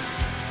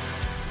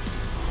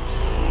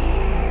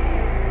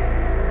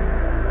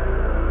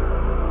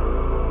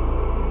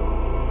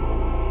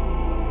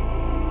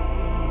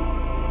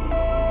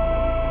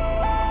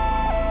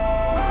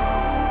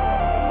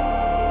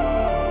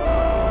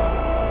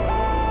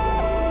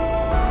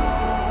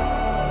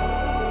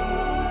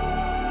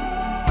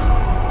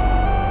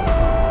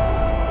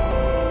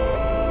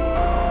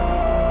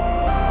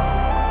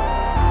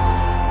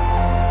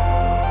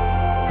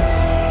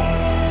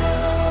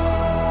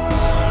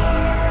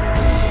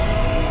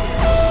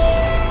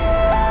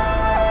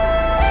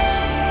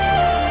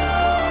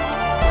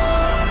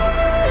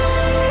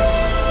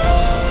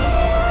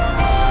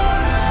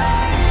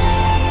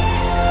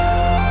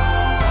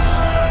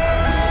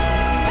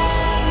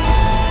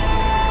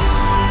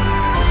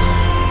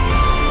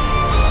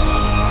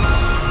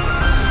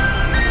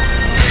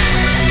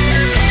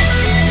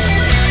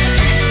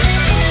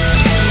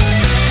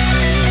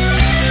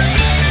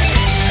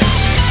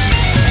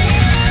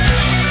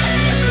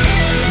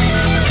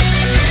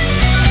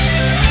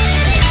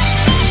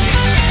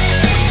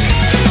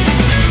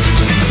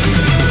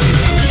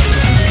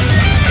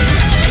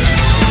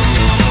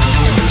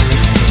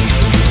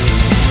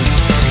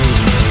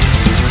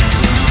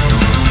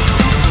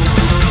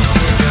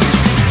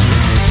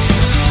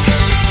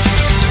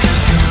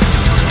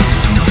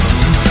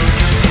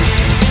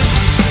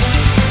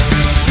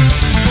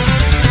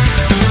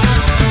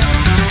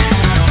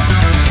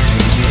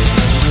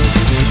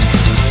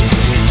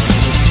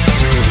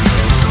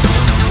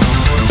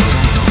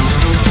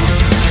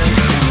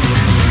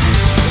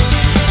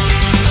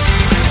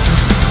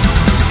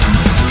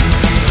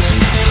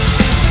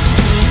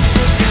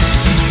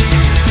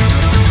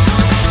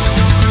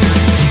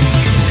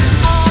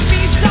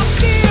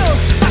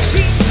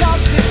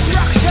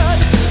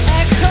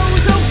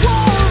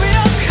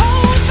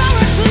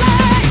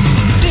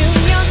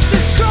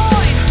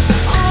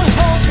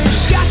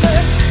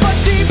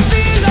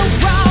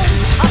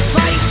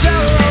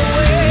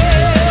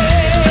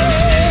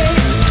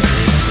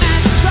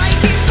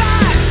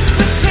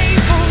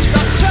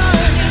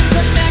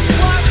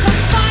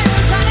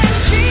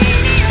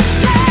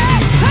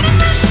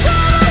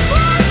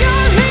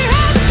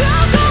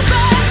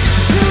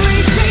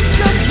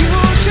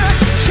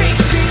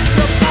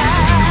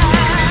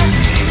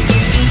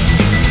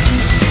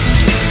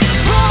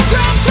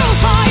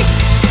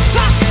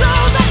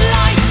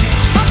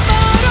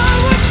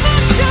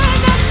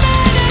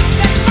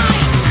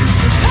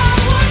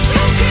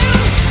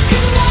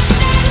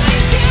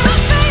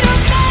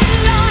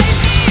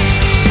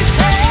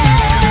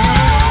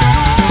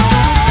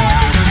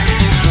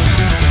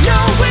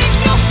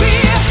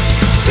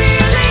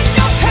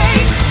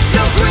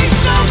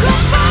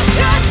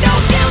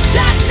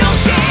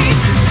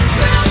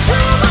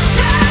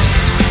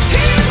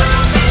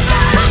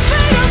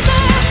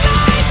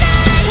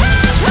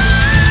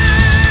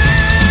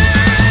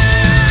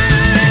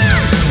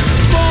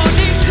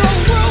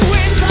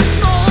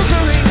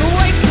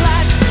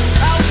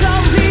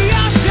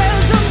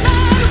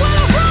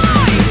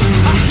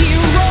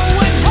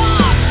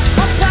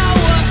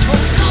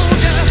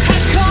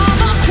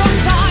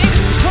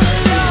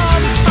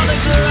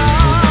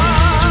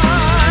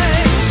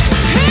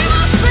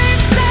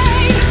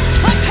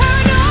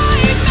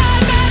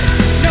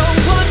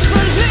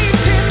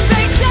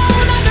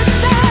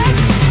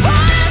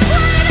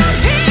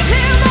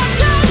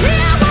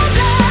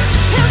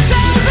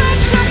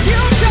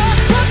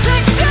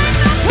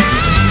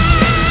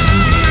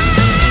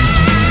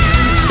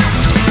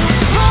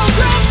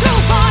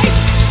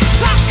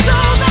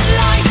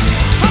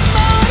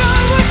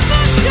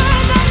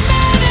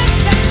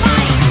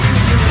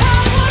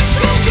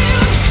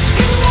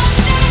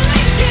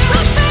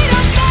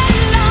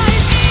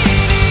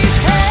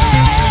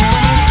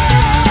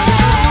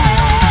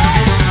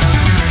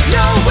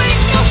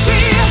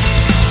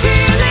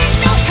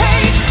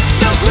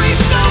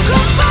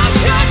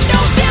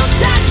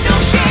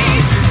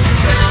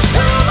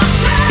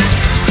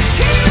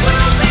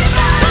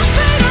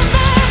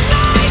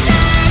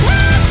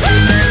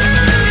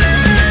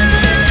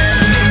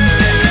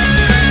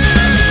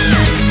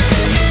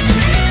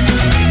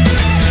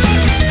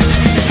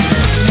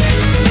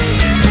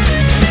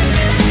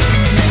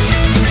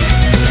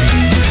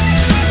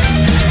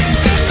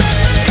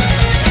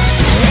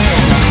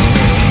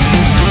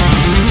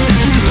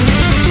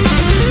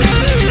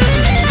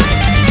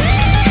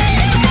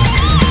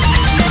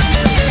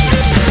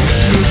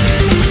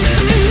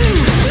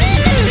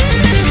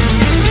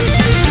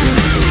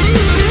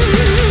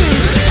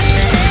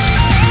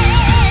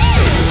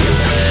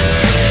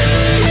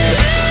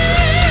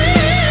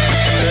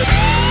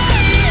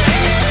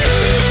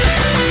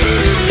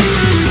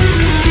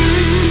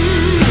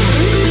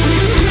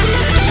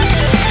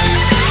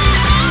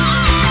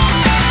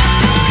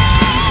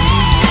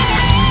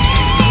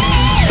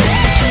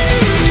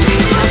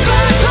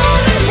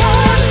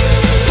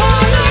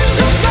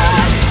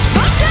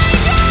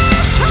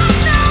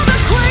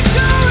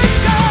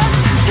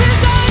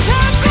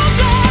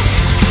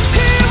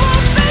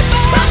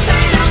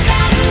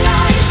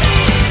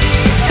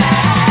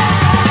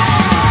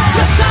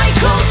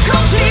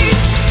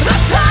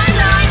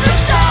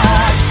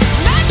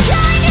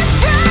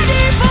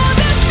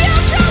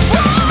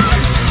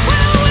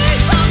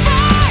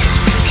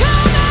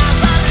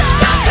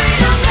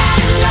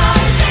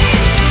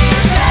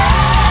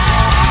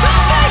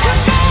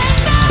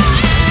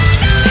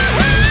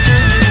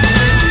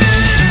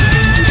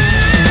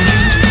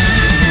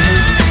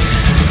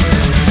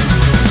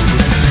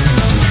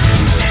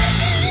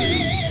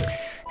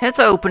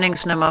 Het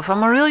openingsnummer van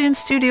Marillion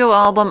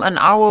studioalbum An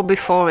Hour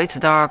Before It's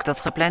Dark,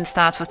 dat gepland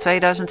staat voor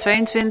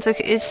 2022,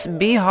 is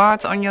Be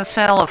Hard on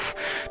Yourself.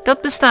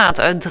 Dat bestaat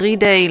uit 3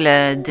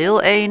 delen.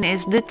 Deel 1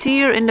 is The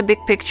Tear in the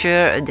Big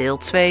Picture, deel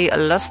 2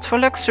 Lust for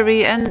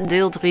Luxury en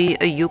deel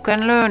 3 A You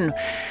Can Learn.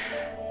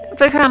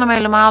 We gaan hem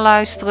helemaal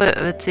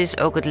luisteren. Het is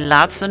ook het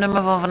laatste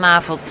nummer van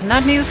vanavond. Na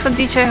het nieuws gaat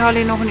DJ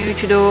Harley nog een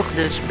uurtje door,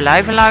 dus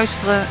blijven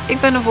luisteren.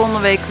 Ik ben er volgende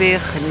week weer.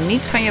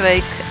 Geniet van je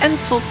week en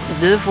tot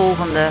de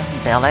volgende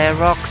Bel Air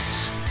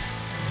Rocks.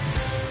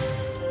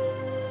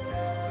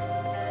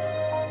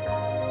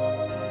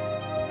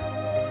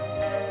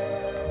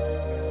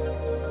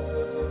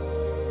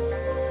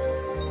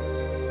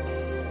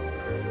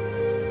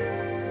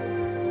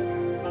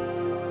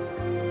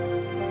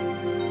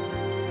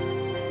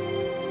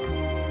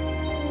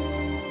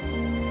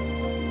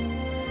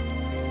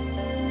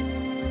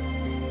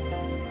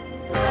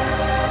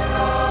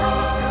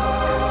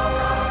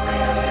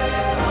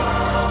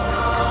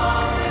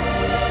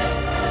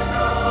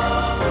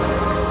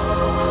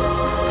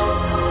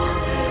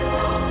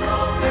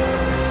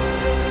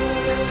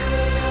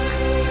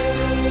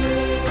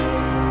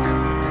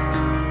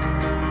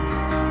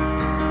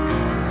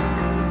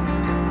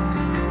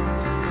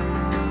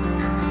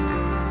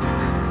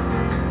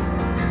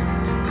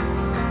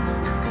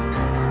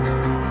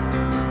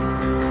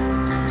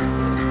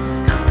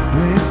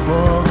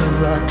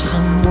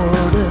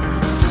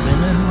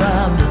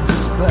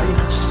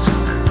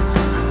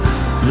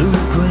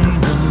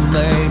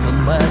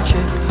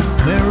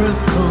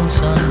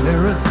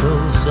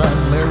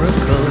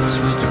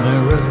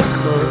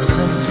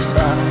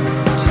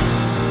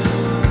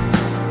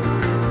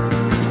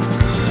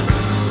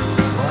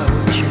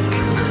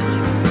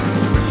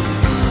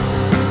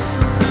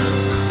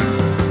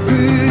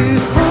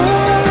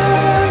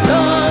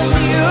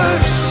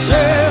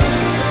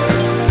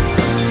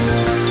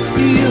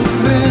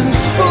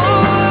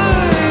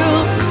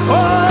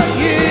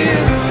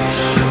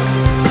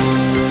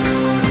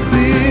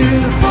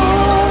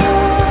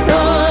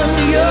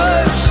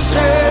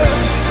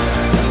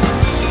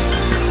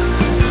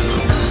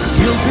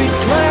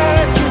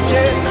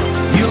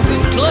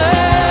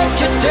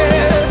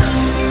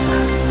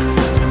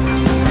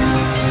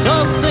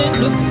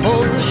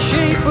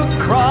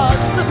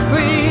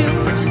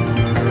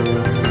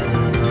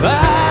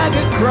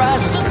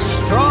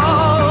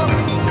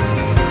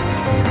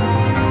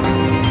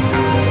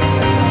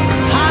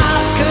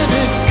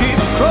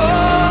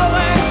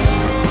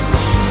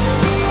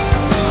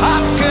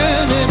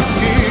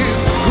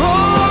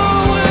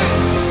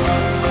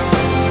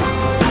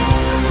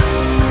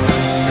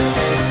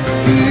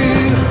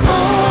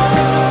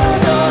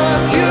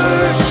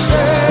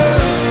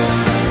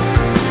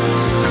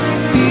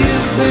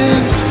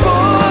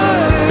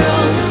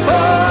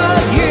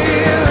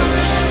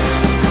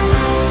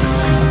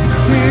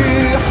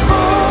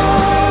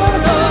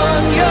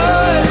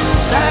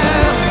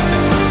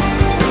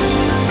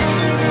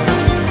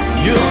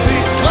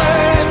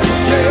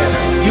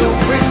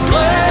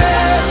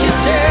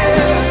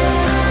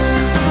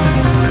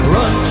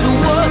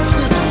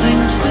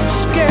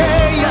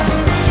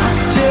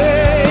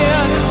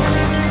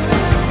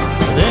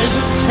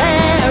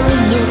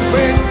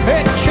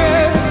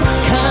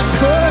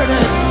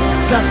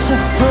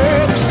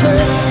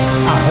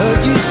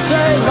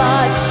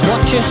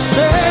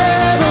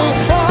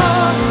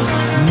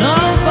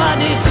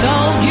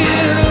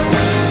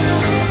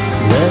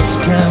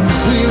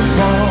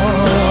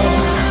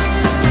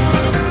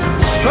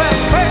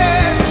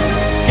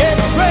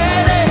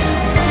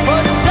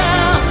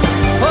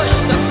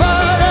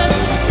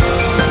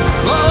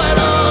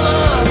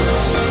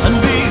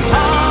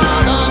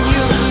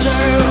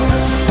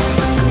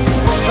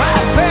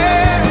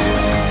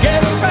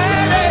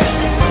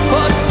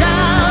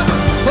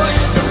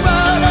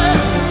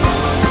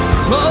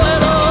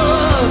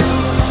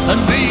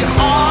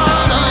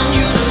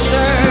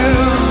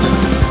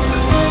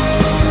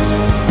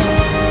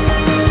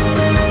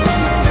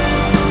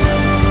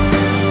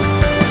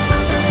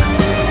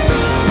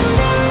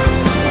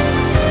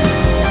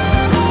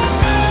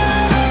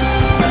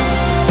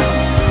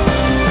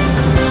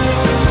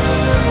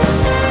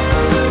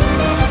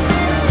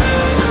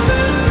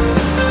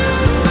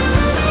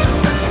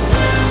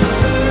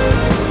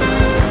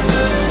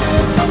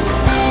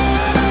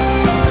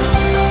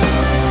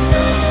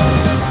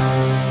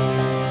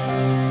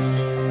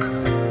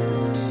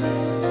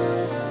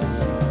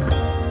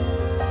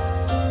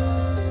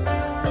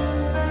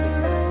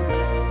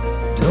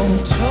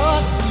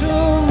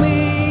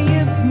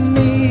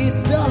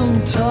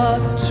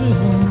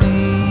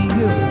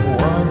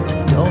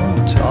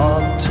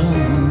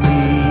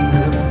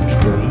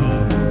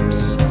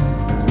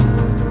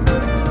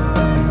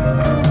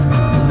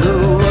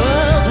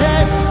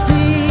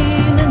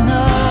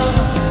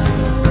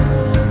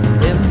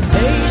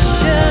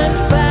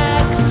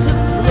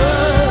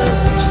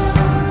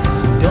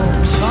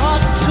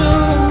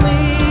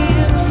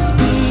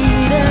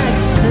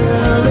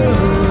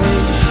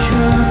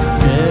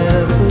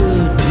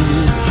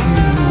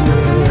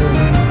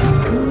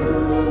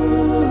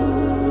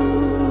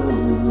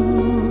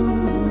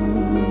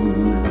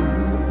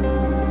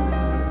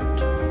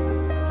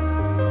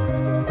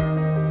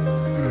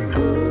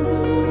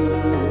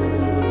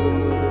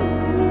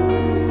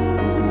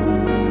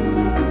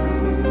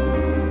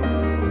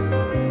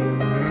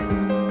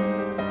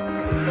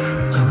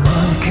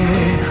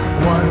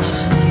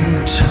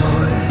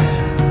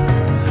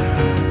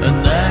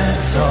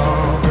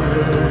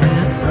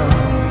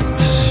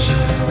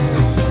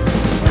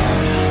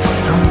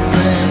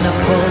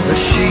 the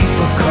sheep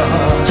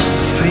across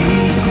the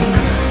field.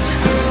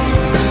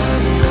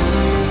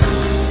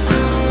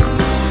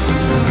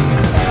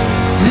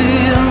 The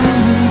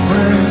only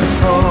way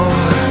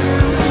forward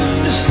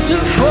is to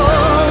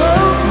fall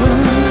over,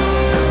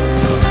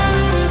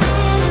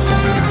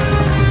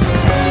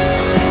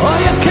 or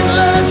you can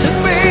learn to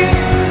be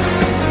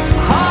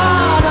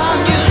hard on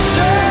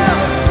yourself.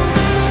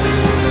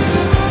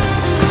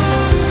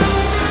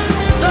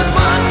 The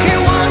monkey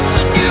wants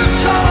a new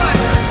toy,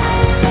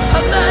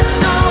 and that's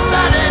all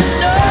that it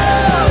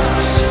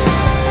knows.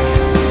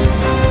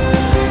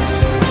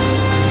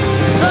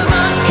 The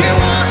monkey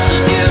wants a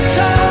new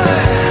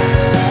toy,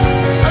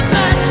 and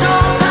that's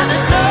all that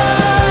it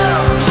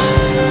knows.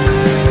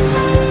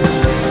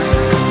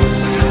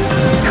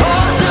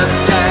 Cause of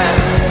death,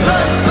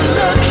 lust for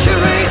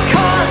luxury.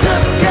 Cause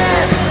of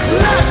death,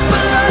 lust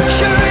for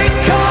luxury.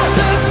 Cause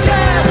of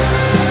death,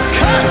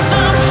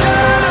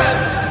 consumption.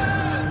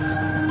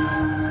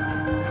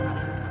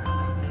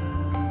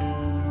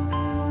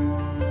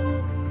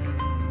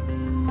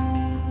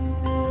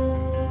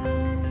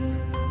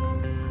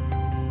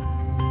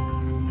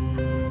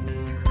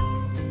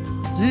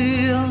 The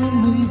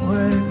only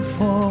way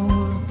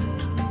forward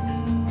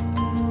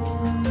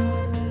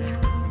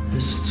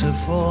is to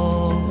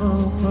fall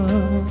over.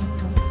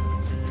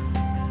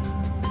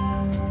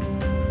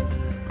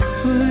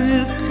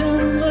 You can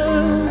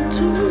learn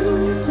to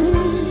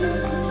breathe.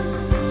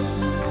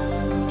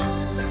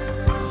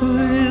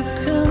 You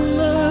can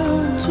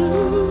learn to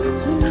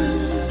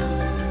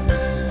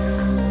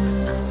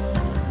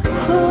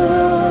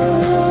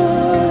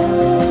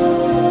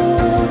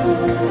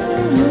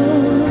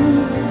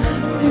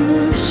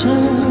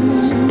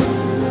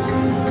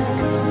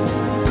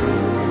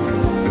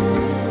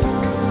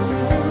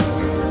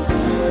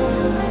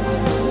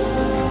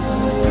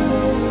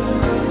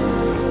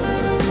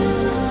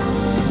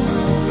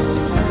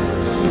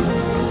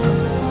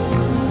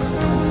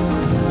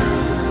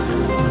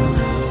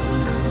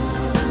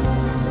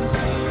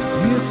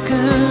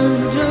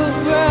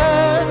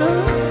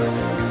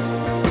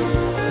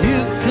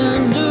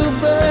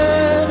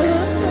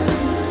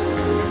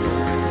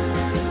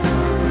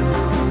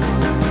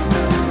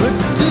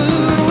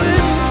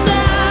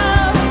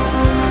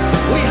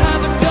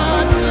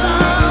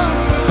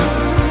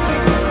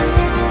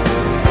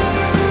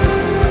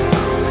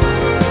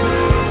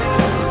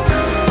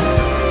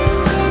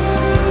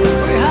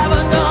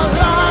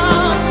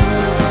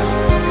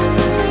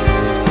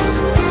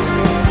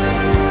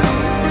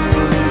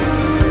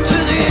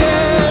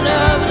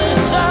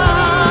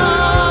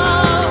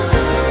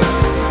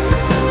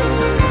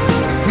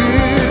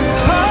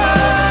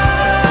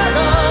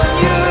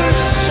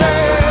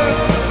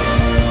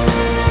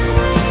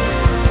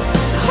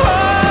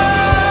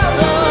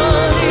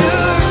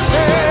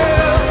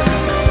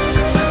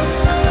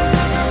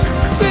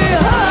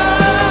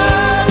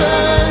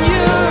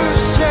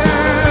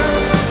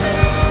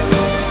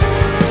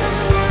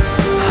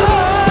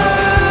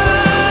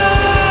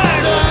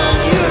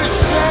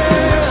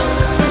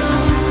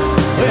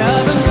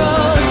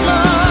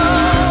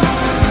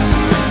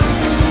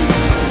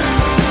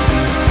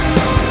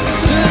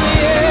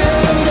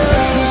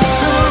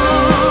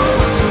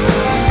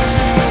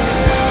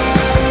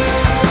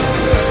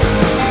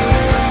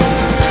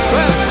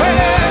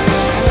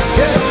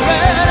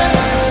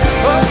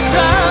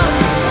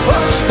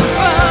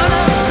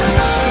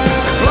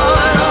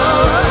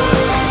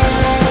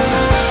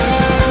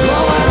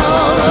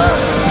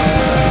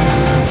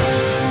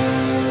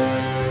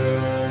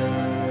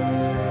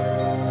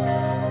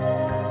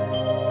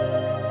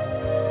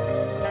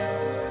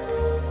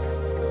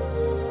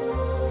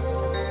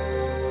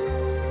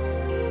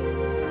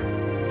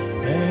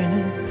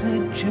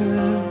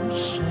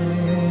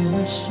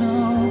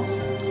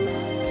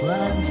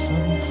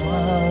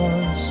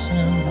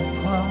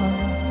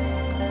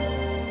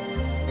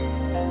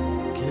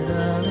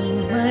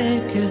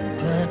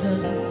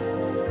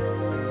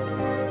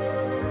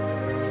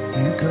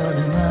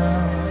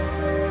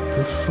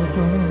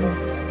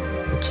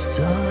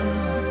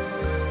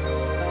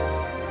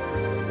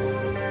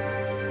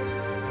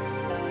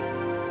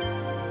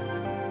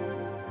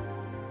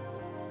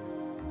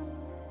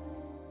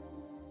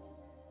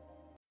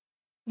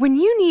When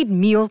you need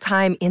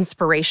mealtime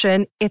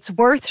inspiration, it's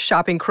worth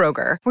shopping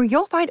Kroger, where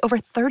you'll find over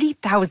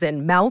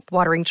 30,000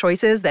 mouth-watering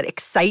choices that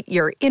excite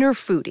your inner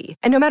foodie.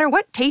 And no matter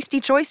what tasty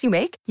choice you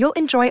make, you'll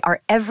enjoy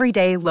our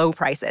everyday low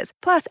prices,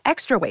 plus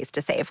extra ways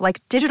to save,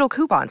 like digital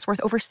coupons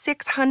worth over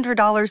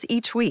 $600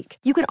 each week.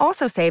 You can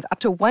also save up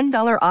to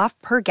 $1 off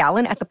per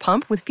gallon at the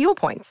pump with fuel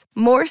points.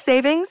 More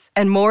savings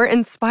and more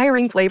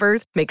inspiring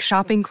flavors make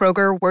shopping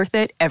Kroger worth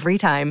it every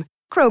time.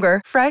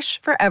 Kroger,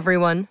 fresh for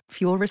everyone.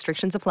 Fuel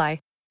restrictions apply.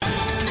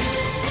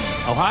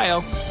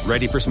 Ohio,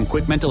 ready for some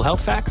quick mental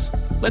health facts?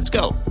 Let's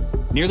go.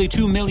 Nearly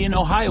 2 million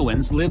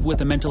Ohioans live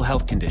with a mental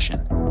health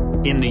condition.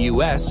 In the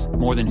U.S.,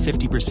 more than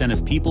 50%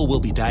 of people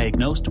will be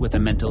diagnosed with a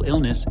mental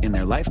illness in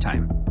their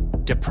lifetime.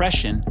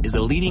 Depression is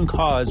a leading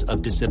cause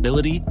of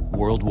disability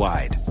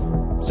worldwide.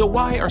 So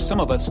why are some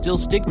of us still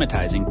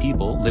stigmatizing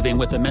people living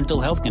with a mental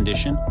health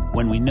condition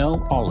when we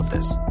know all of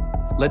this?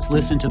 Let's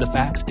listen to the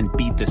facts and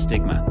beat the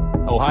stigma.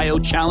 Ohio,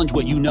 challenge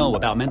what you know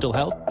about mental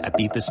health at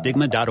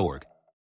beatthestigma.org.